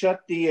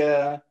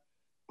the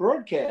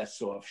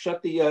broadcasts off,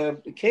 shut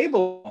the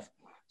cable off.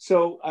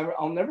 So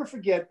I'll never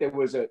forget, there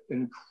was an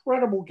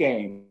incredible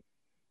game.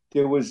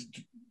 There was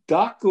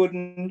Doc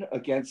Gooden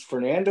against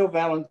Fernando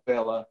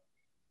Valenzuela,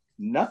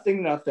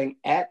 0-0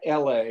 at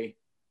LA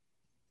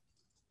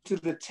to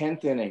the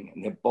 10th inning,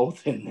 and they're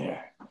both in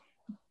there.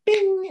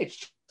 Bing! It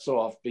shuts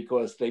off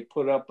because they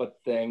put up a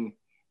thing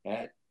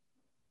at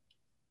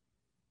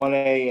 1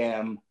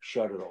 a.m.,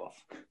 shut it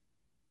off.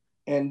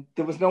 And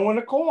there was no one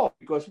to call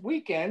because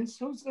weekends,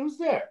 who's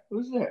there?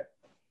 Who's there?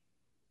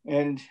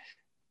 And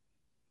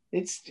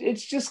it's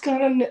just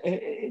kind of,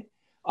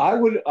 I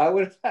would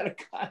have had a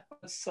guy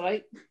on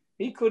site.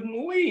 He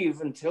couldn't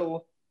leave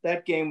until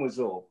that game was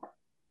over.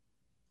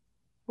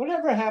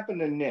 Whatever happened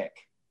to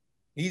Nick?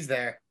 He's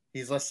there.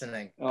 He's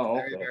listening. Oh,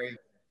 okay.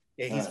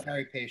 He's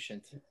very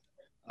patient.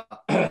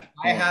 I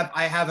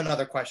have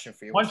another question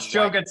for you. Once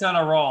Joe gets on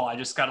a roll, I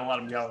just got to let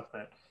him go with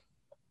it.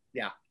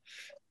 Yeah.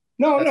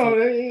 No,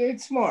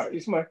 it's smart.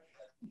 He's smart.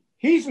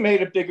 He's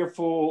made a bigger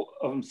fool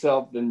of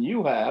himself than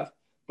you have,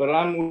 but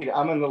I'm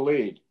in the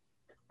lead.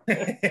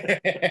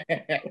 Yes,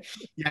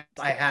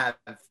 I have.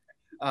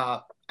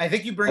 I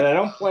think you bring. And I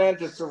don't plan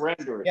to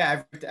surrender it.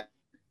 Yeah,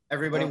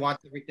 everybody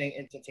wants everything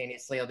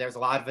instantaneously. There's a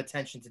lot of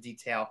attention to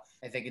detail,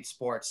 I think, in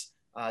sports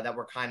that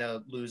we're kind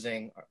of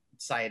losing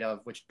sight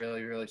of, which is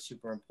really, really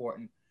super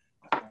important.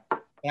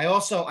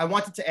 I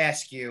wanted to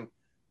ask you,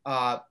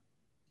 coming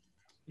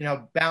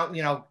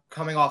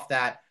off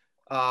that,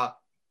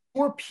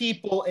 who are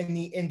people in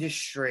the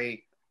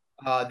industry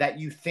that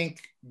you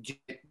think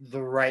get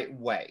the right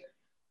way?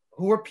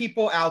 Who are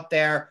people out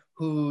there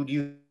who do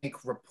you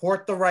think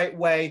report the right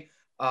way,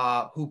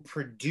 who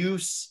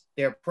produce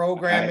their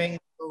programming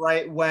the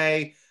right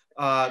way?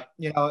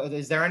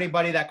 Is there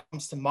anybody that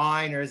comes to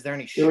mind, or is there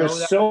any show? There are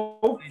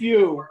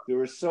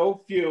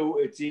so few.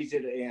 It's easy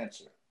to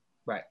answer.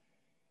 Right.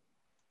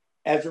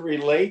 As it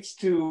relates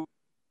to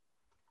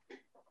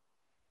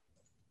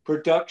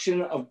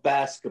production of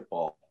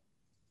basketball,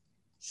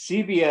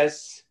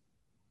 CBS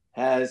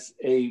has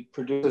a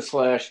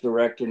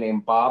producer/director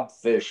named Bob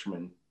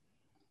Fishman,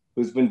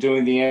 who's been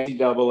doing the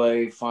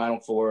NCAA Final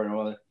Four and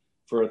all that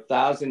for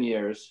 1,000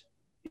 years.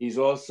 He's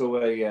also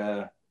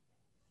a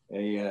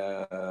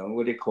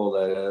what do you call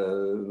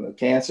that? A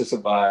cancer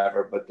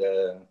survivor, but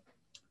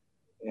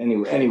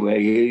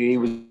anyway, he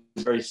was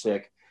very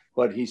sick,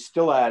 but he's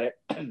still at it,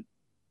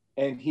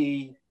 and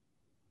he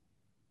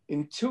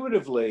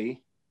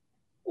intuitively,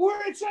 or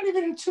it's not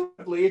even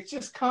intuitively, it's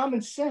just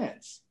common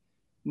sense,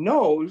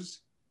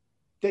 knows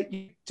that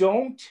you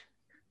don't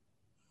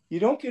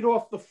get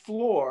off the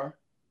floor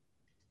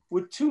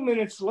with 2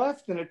 minutes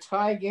left in a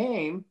tie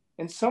game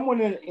and someone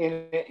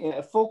in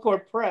a full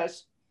court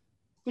press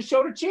to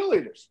show the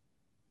cheerleaders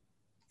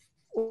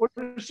or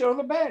to show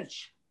the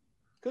bench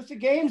because the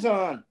game's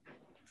on.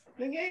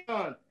 The game's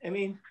on. I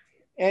mean,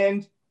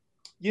 and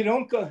you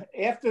don't go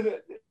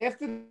after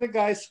the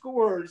guy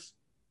scores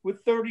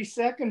with 30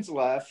 seconds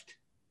left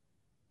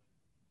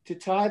to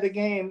tie the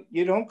game.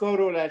 You don't go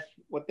to that,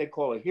 what they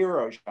call a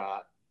hero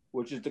shot,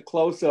 which is the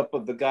close-up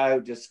of the guy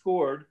who just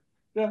scored.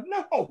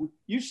 No,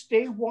 you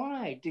stay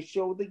wide to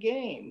show the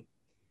game.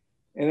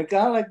 And a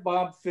guy like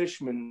Bob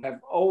Fishman,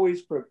 I've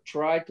always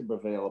tried to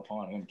prevail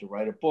upon him to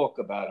write a book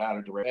about how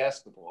to direct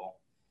basketball,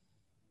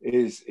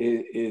 is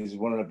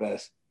one of the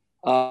best.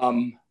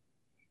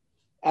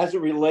 As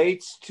it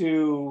relates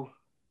to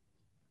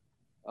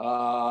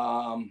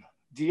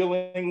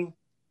dealing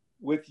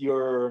with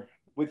your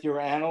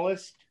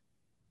analyst,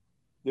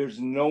 there's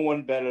no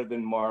one better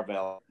than Marv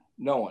Allen.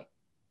 No one.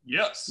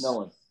 Yes. No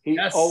one. He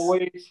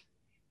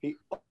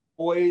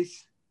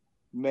always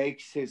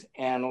makes his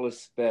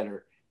analysts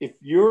better. If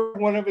you're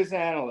one of his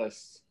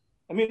analysts,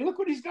 I mean, look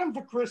what he's done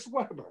for Chris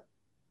Webber.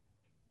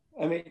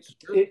 I mean,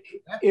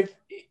 if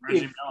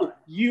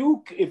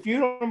you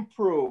don't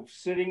improve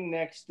sitting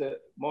next to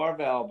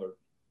Marv Albert,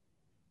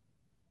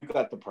 you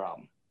got the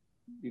problem.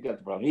 You got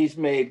the problem.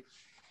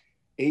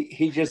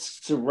 He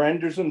just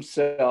surrenders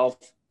himself.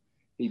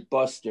 He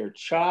busts their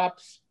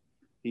chops.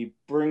 He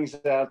brings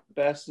out the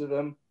best of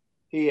them.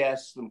 He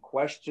asks them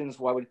questions.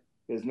 Why would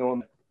there's no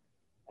one?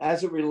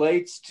 As it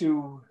relates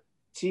to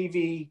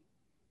TV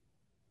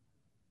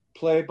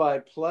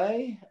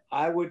play-by-play,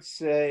 I would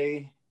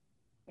say,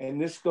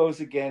 and this goes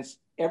against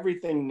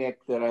everything,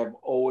 Nick, that I've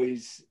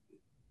always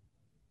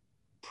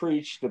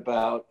preached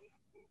about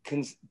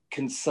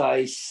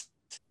concise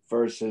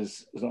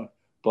versus, and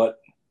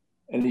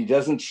he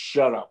doesn't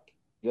shut up.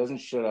 He doesn't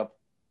shut up,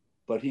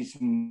 but he's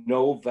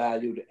no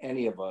value to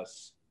any of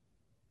us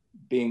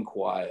being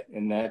quiet.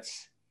 And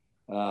that's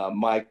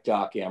Mike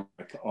Doc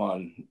Emmerich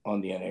on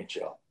the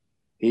NHL.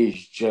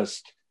 He's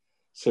just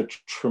such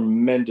a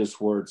tremendous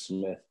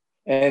wordsmith,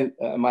 and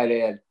I might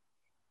add,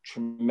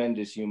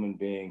 tremendous human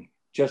being.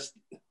 Just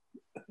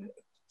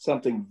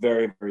something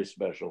very, very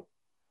special.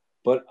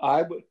 But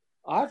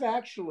I've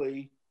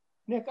actually,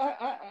 Nick,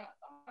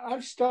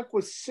 I've stuck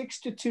with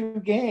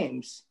 6-2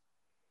 games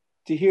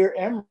to hear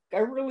Emmerich. I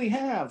really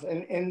have,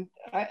 and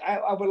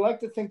I would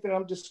like to think that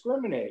I'm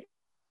discriminating.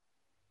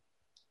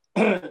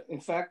 In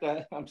fact,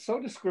 I'm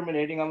so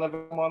discriminating, I'll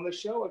never come on the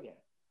show again.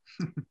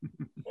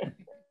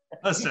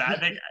 Listen, I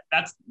think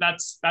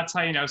that's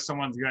how you know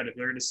someone's good, if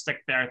they're going to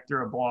stick there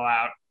through a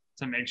blowout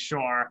to make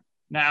sure.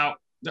 Now,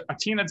 a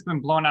team that's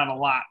been blown out a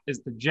lot is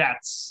the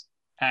Jets.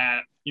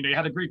 And, you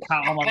had a great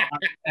column on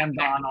Sam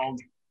Donald.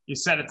 You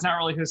said it's not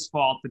really his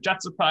fault. The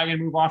Jets are probably going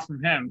to move on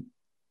from him.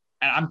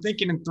 And I'm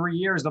thinking in 3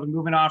 years, they'll be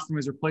moving on from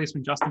his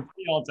replacement, Justin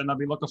Fields, and they'll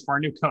be looking for a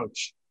new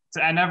coach. It's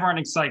a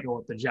never-ending cycle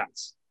with the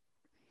Jets.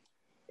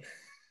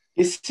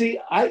 You see,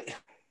 I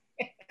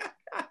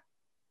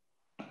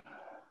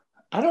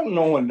don't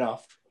know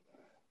enough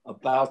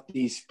about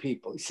these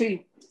people.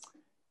 See,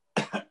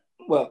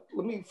 well,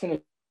 let me finish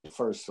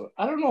first.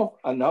 I don't know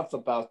enough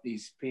about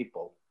these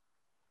people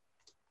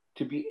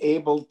to be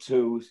able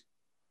to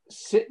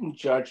sit in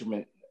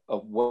judgment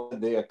of whether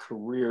their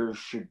careers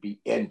should be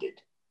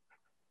ended.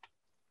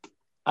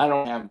 I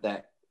don't have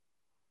that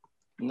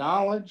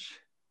knowledge.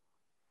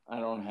 I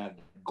don't have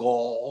the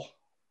gall.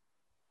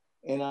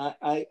 And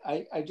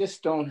I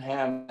just don't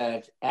have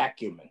that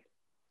acumen.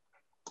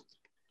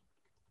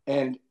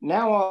 And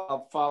now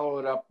I'll follow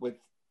it up with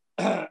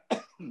the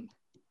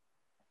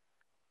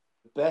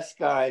best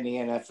guy in the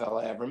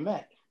NFL I ever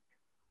met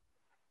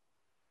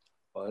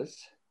was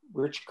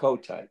Rich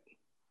Kotite.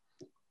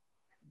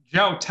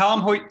 Joe, tell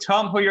him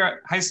who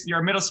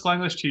your middle school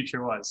English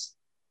teacher was.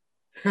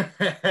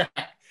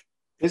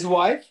 His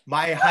wife?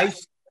 My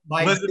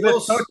middle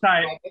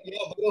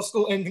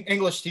school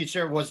English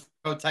teacher was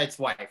Kotite's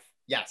wife.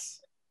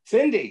 Yes.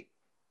 Cindy.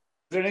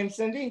 Is her name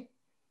Cindy?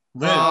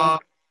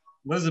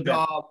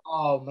 Elizabeth.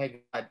 Oh my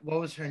God. What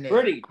was her name?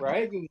 Pretty,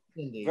 right?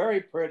 Cindy.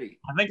 Very pretty.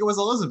 I think it was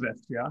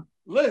Elizabeth, yeah.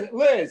 Liz.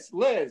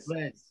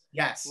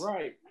 Yes.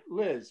 Right.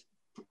 Liz. Liz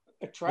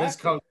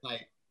Attractive.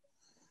 Kotite.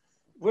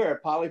 Where?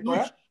 Poly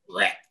Prep?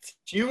 Strict.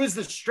 She was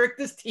the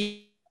strictest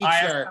teacher.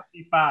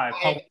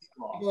 IS-75.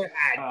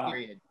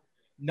 Period.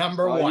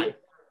 Number one.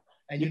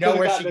 And you know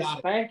where she got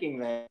spanking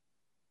there.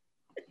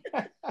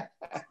 A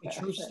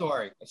true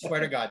story. I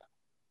swear to God.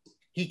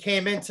 He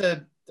came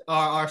into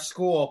our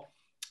school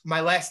my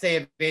last day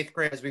of 8th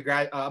grade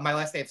my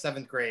last day of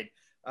 7th grade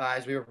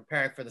as we were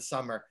preparing for the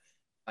summer.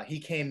 He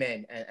came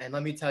in and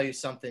let me tell you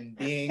something.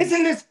 Wait a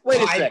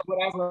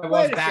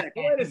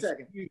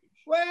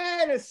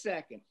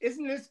second.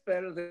 Isn't this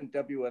better than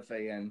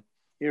WFAN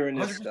here in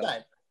this 100%.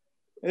 Stuff?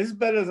 This is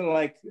better than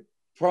like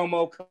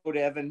promo code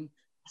Evan.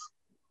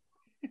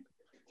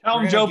 Tell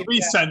him Joe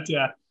B sent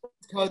you.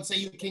 Code so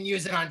you can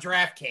use it on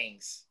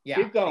DraftKings. Yeah.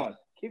 Keep going.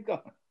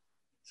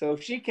 So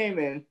she came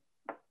in.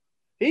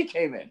 He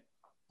came in.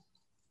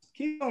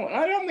 Keep going.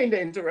 I don't mean to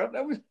interrupt.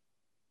 That was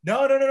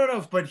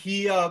no. But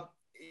he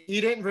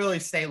didn't really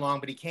stay long,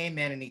 but he came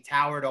in and he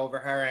towered over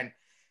her. And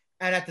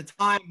at the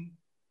time,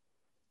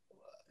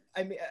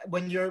 I mean,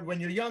 when you're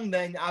young,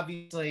 then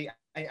obviously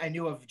I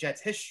knew of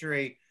Jets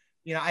history.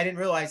 I didn't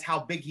realize how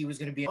big he was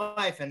going to be in my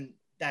life, and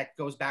that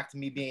goes back to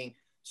me being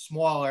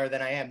smaller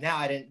than I am now.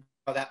 I didn't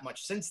know that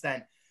much since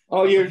then.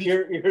 Oh,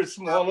 you're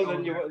smaller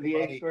than you were the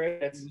 8th grade.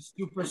 That's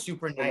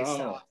super nice.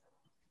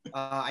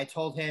 I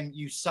told him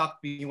you suck.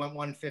 You went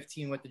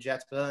 115 with the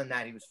Jets, but other than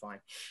that, he was fine.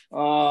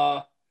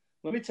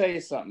 Let me tell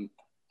you something.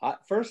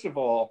 First of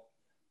all,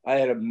 I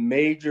had a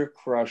major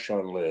crush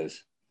on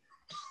Liz.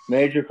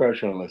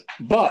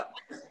 But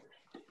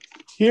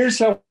here's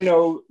how we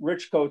know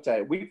Rich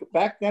Kotite.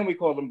 Back then we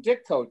called him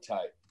Dick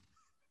Kotite.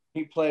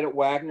 He played at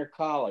Wagner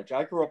College.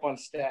 I grew up on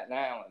Staten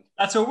Island.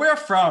 That's where we're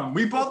from.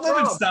 We both live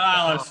in Staten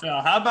Island,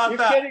 Phil. How about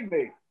that? You're kidding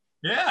me.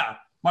 Yeah.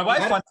 My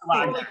wife went to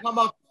Wagner. Only come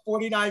up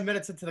 49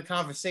 minutes into the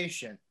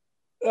conversation.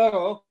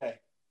 Oh, okay.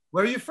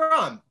 Where are you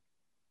from?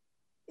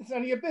 It's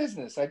none of your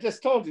business. I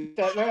just told you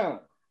Staten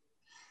Island.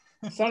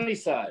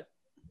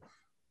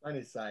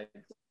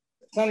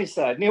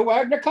 Sunnyside, near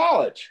Wagner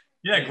College.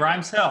 Yeah,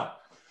 Grimes Hill.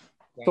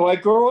 So I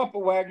grew up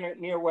at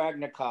near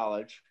Wagner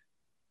College,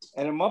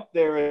 and I'm up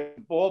there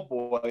at ball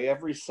boy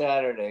every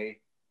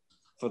Saturday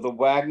for the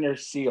Wagner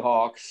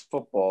Seahawks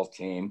football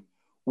team,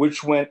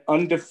 which went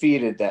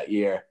undefeated that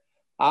year.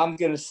 I'm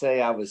going to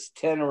say I was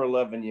 10 or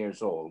 11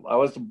 years old. I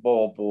was a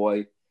ball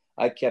boy.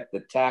 I kept the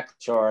tackle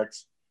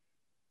charts.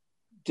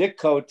 Dick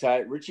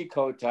Kotite, Richie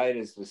Kotite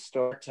is the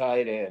star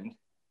tight end.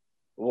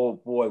 Oh,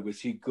 boy, was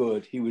he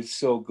good. He was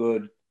so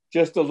good.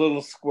 Just a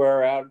little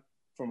square out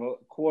from a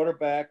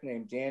quarterback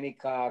named Danny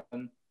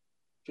Coughlin.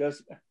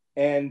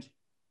 And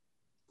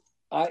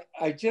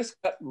I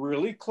just got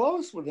really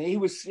close with him.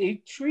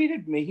 He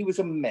treated me. He was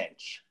a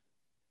mensch.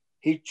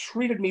 He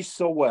treated me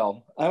so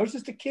well. I was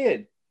just a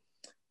kid.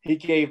 He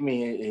gave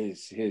me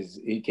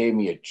he gave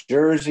me a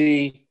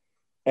jersey.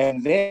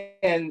 And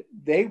then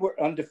they were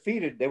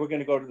undefeated. They were going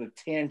to go to the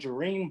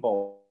Tangerine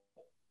Bowl,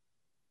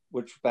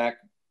 which back,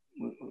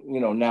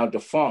 now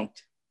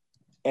defunct.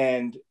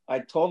 And I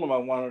told him I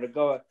wanted to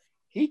go.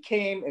 He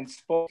came and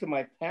spoke to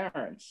my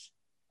parents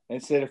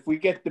and said, if we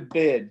get the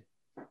bid,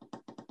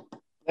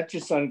 let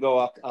your son go.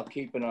 I'll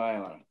keep an eye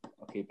on him.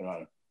 I'll keep an eye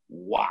on him.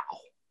 Wow.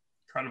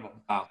 Incredible.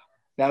 Wow.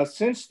 Now,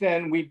 since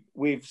then, we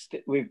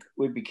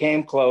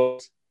became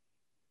close.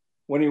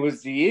 When he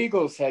was the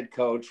Eagles head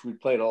coach, we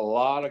played a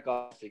lot of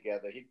golf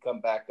together. He'd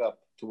come back up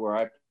to where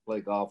I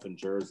play golf in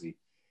Jersey.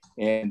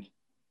 And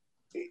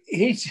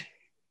he's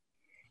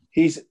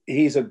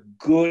a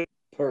good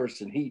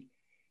person. He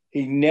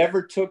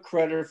never took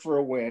credit for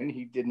a win.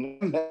 He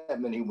didn't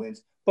have many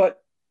wins.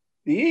 But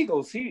the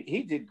Eagles,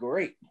 he did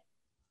great.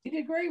 He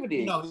did great with the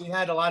Eagles. He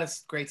had a lot of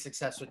great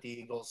success with the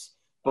Eagles.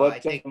 But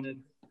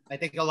I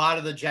think a lot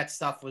of the Jet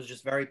stuff was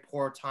just very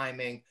poor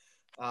timing.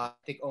 I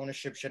think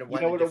ownership should have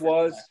went. You know what it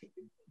was,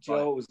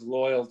 Joe? It was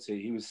loyalty.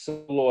 He was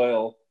so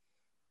loyal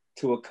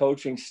to a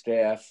coaching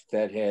staff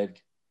that had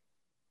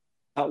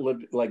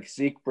outlived, like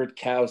Zeke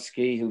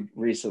Britkowski, who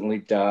recently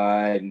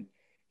died.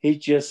 He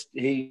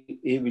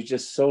was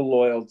just so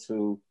loyal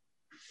to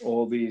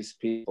all these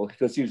people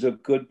because he was a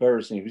good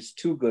person. He was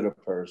too good a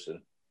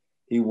person.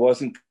 He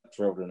wasn't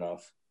cutthroat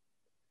enough.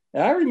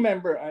 And I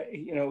remember,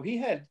 he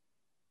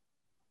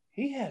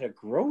had a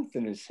growth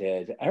in his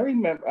head. I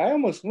remember I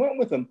almost went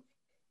with him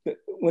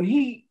when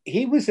he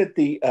was at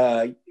the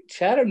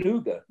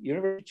Chattanooga,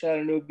 University of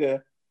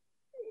Chattanooga,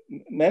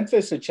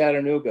 Memphis or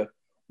Chattanooga,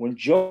 when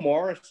Joe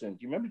Morrison, do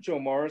you remember Joe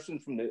Morrison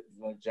from the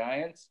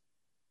Giants?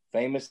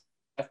 Famous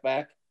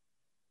halfback,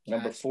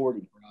 number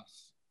 40. For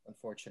us,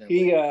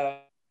 unfortunately.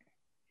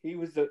 He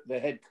was the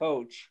head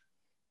coach.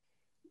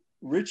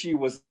 Richie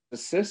was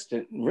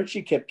assistant.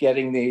 Richie kept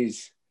getting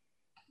these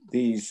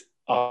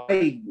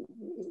eye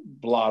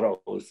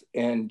blottos,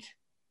 and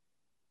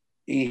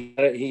he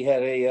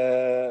had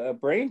a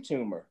brain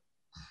tumor,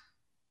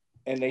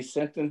 and they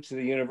sent him to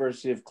the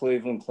University of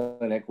Cleveland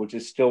Clinic, which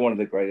is still one of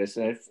the greatest,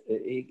 and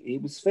he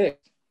was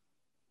fixed.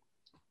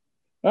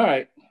 All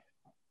right,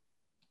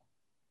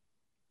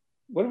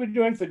 what are we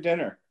doing for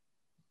dinner?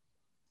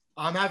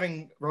 I'm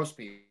having roast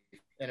beef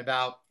in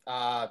about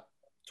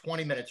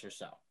 20 minutes or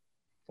so.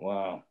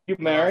 Wow, you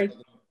married?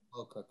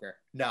 Slow cooker.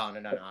 No.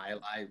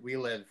 We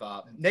live.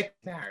 Nick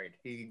married.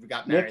 He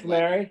got married. Nick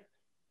married.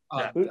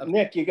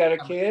 Nick, you got a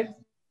kid?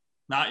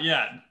 Not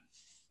yet.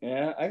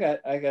 Yeah,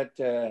 I got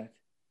 2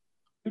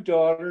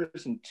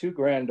 daughters and 2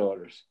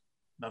 granddaughters.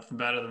 Nothing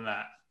better than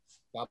that.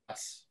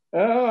 Yes.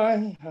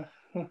 Oh,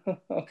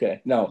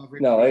 okay. No,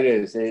 it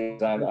is.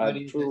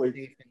 I'm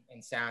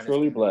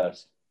truly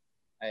blessed.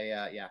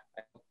 I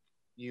hope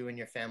you and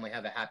your family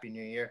have a happy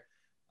New Year.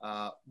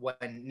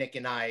 When Nick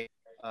and I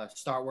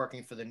start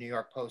working for the New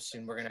York Post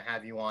soon, we're going to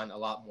have you on a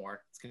lot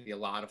more. It's going to be a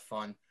lot of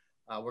fun.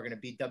 We're going to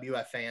beat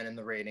WFAN in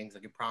the ratings. I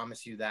can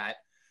promise you that.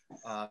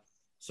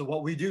 So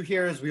what we do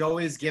here is we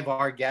always give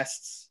our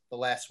guests the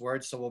last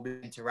word. So we'll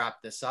begin to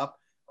wrap this up.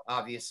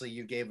 Obviously,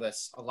 you gave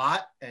us a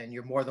lot, and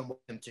you're more than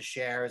welcome to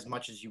share as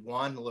much as you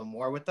want, a little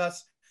more with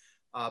us.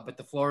 But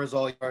the floor is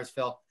all yours,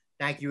 Phil.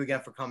 Thank you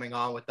again for coming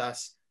on with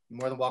us. You're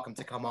more than welcome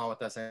to come on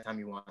with us anytime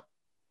you want.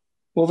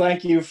 Well,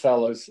 thank you,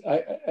 fellas.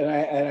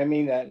 I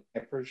mean that. I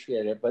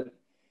appreciate it. But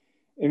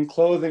in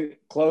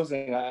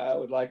closing, I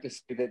would like to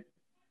say that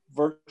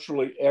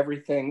virtually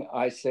everything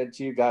I said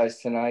to you guys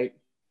tonight,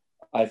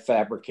 I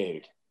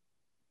fabricated.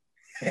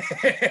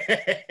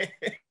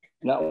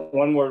 Not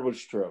one word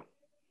was true.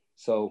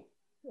 So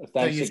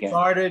thanks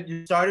again.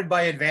 You started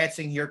by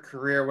advancing your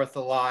career with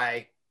a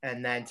lie,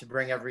 and then to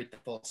bring everything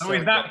full circle.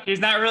 He's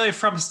not really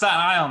from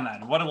Staten Island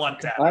then. What a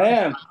letdown. I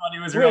am. I thought he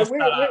was real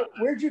Staten Island.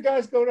 Where'd you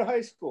guys go to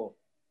high school?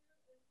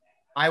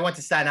 I went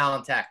to Staten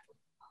Island Tech.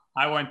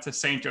 I went to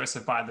St.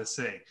 Joseph by the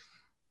Sea.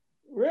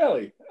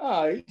 Really?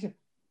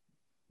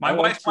 My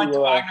wife went to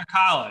Wagner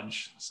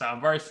College, so I'm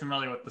very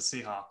familiar with the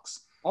Seahawks.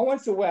 I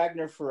went to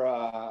Wagner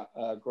for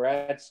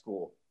grad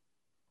school.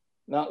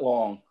 Not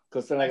long,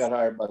 because then I got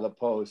hired by the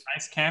Post.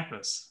 Nice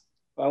campus.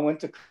 I went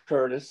to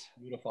Curtis.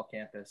 Beautiful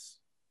campus.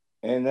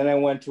 And then I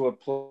went to a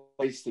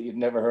place that you've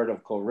never heard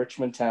of called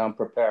Richmond Town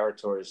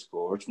Preparatory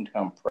School, Richmond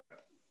Town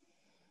Prep,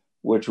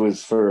 which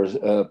was for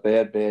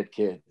bad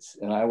kids.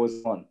 And I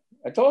was one.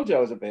 I told you I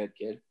was a bad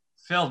kid.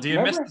 Phil, Did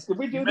we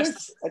do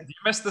this? Do you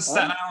miss the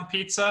Staten Island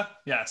pizza?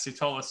 Yes, you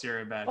told us you're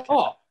a bad kid.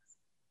 Oh,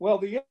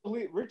 well,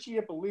 Richie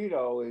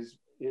Ippolito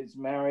is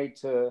married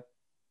to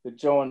the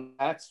Joe and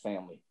Pat's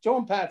family. Joe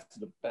and Pat's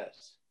the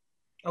best.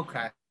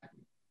 Okay.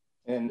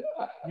 And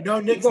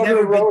Nick's go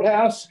never to the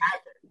Roadhouse.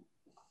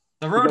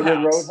 The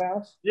Roadhouse.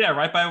 Roadhouse? Yeah,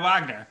 right by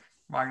Wagner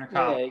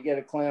College. Yeah, you get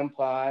a clam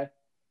pie.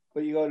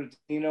 But you go to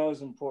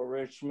Dino's in Port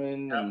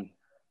Richmond. Yep. And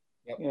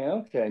yeah,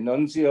 okay.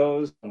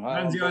 Nunzio's.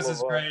 Nunzio's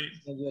is great.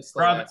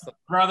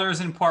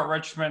 Brothers in Port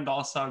Richmond,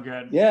 also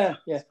good. Yeah.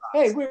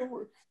 Hey,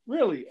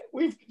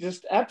 we've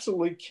just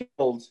absolutely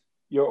killed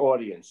your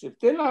audience. If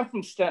they're not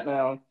from Staten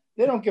Island,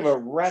 they don't give a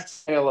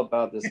rat's tail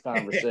about this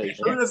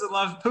conversation. Who doesn't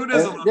love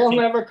They'll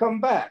never come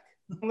back.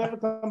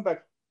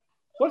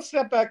 What's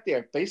that back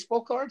there?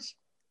 Baseball cards?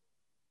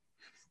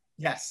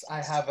 Yes,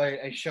 I have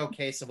a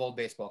showcase of old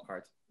baseball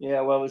cards.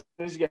 Yeah, well, as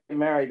soon as you get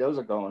married, those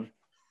are going.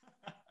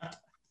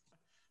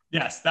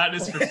 Yes, that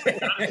is for certain.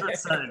 That is for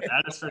certain.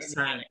 That is for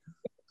certain.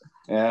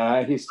 Yeah,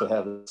 I used to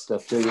have this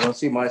stuff too. You want to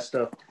see my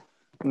stuff?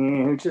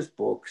 Just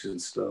books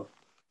and stuff.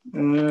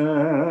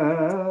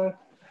 Love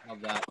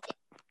that.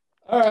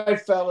 All right,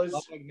 fellas.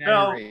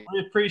 Phil, we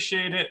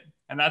appreciate it.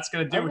 And that's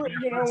going to do it.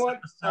 You know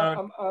what?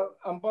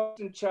 I'm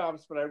busting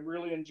chops, but I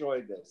really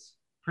enjoyed this.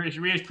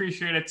 We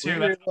appreciate it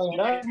too.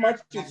 Not as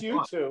much as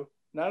you two.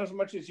 Not as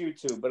much as you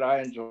two, but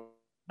I enjoy it.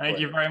 Thank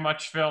you very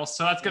much, Phil.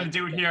 So that's going to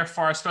do it here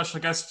for our special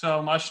guest,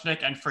 Phil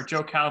Mushnick, and for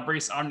Joe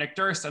Calabrese, I'm Nick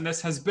Durst, and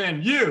this has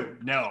been You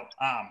Know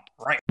I'm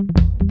Right.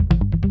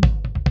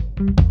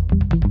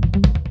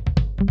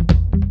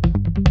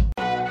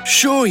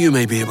 Sure, you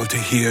may be able to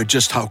hear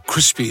just how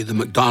crispy the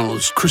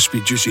McDonald's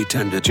Crispy Juicy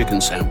Tender Chicken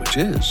Sandwich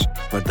is,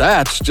 but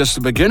that's just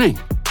the beginning.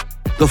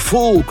 The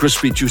full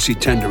Crispy Juicy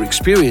Tender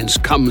experience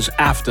comes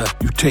after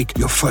you take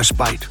your first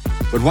bite.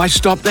 But why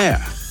stop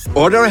there?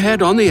 Order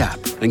ahead on the app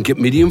and get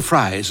medium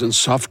fries and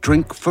soft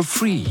drink for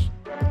free.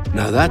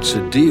 Now that's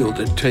a deal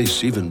that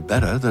tastes even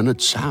better than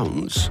it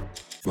sounds.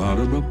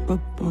 Valid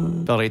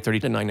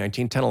 8/30 to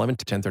 9/19, 10/11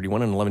 to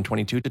 10/31, and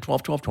 11/22 to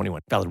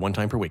 12/12/21. Valid one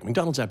time per week.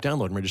 McDonald's app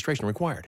download and registration required.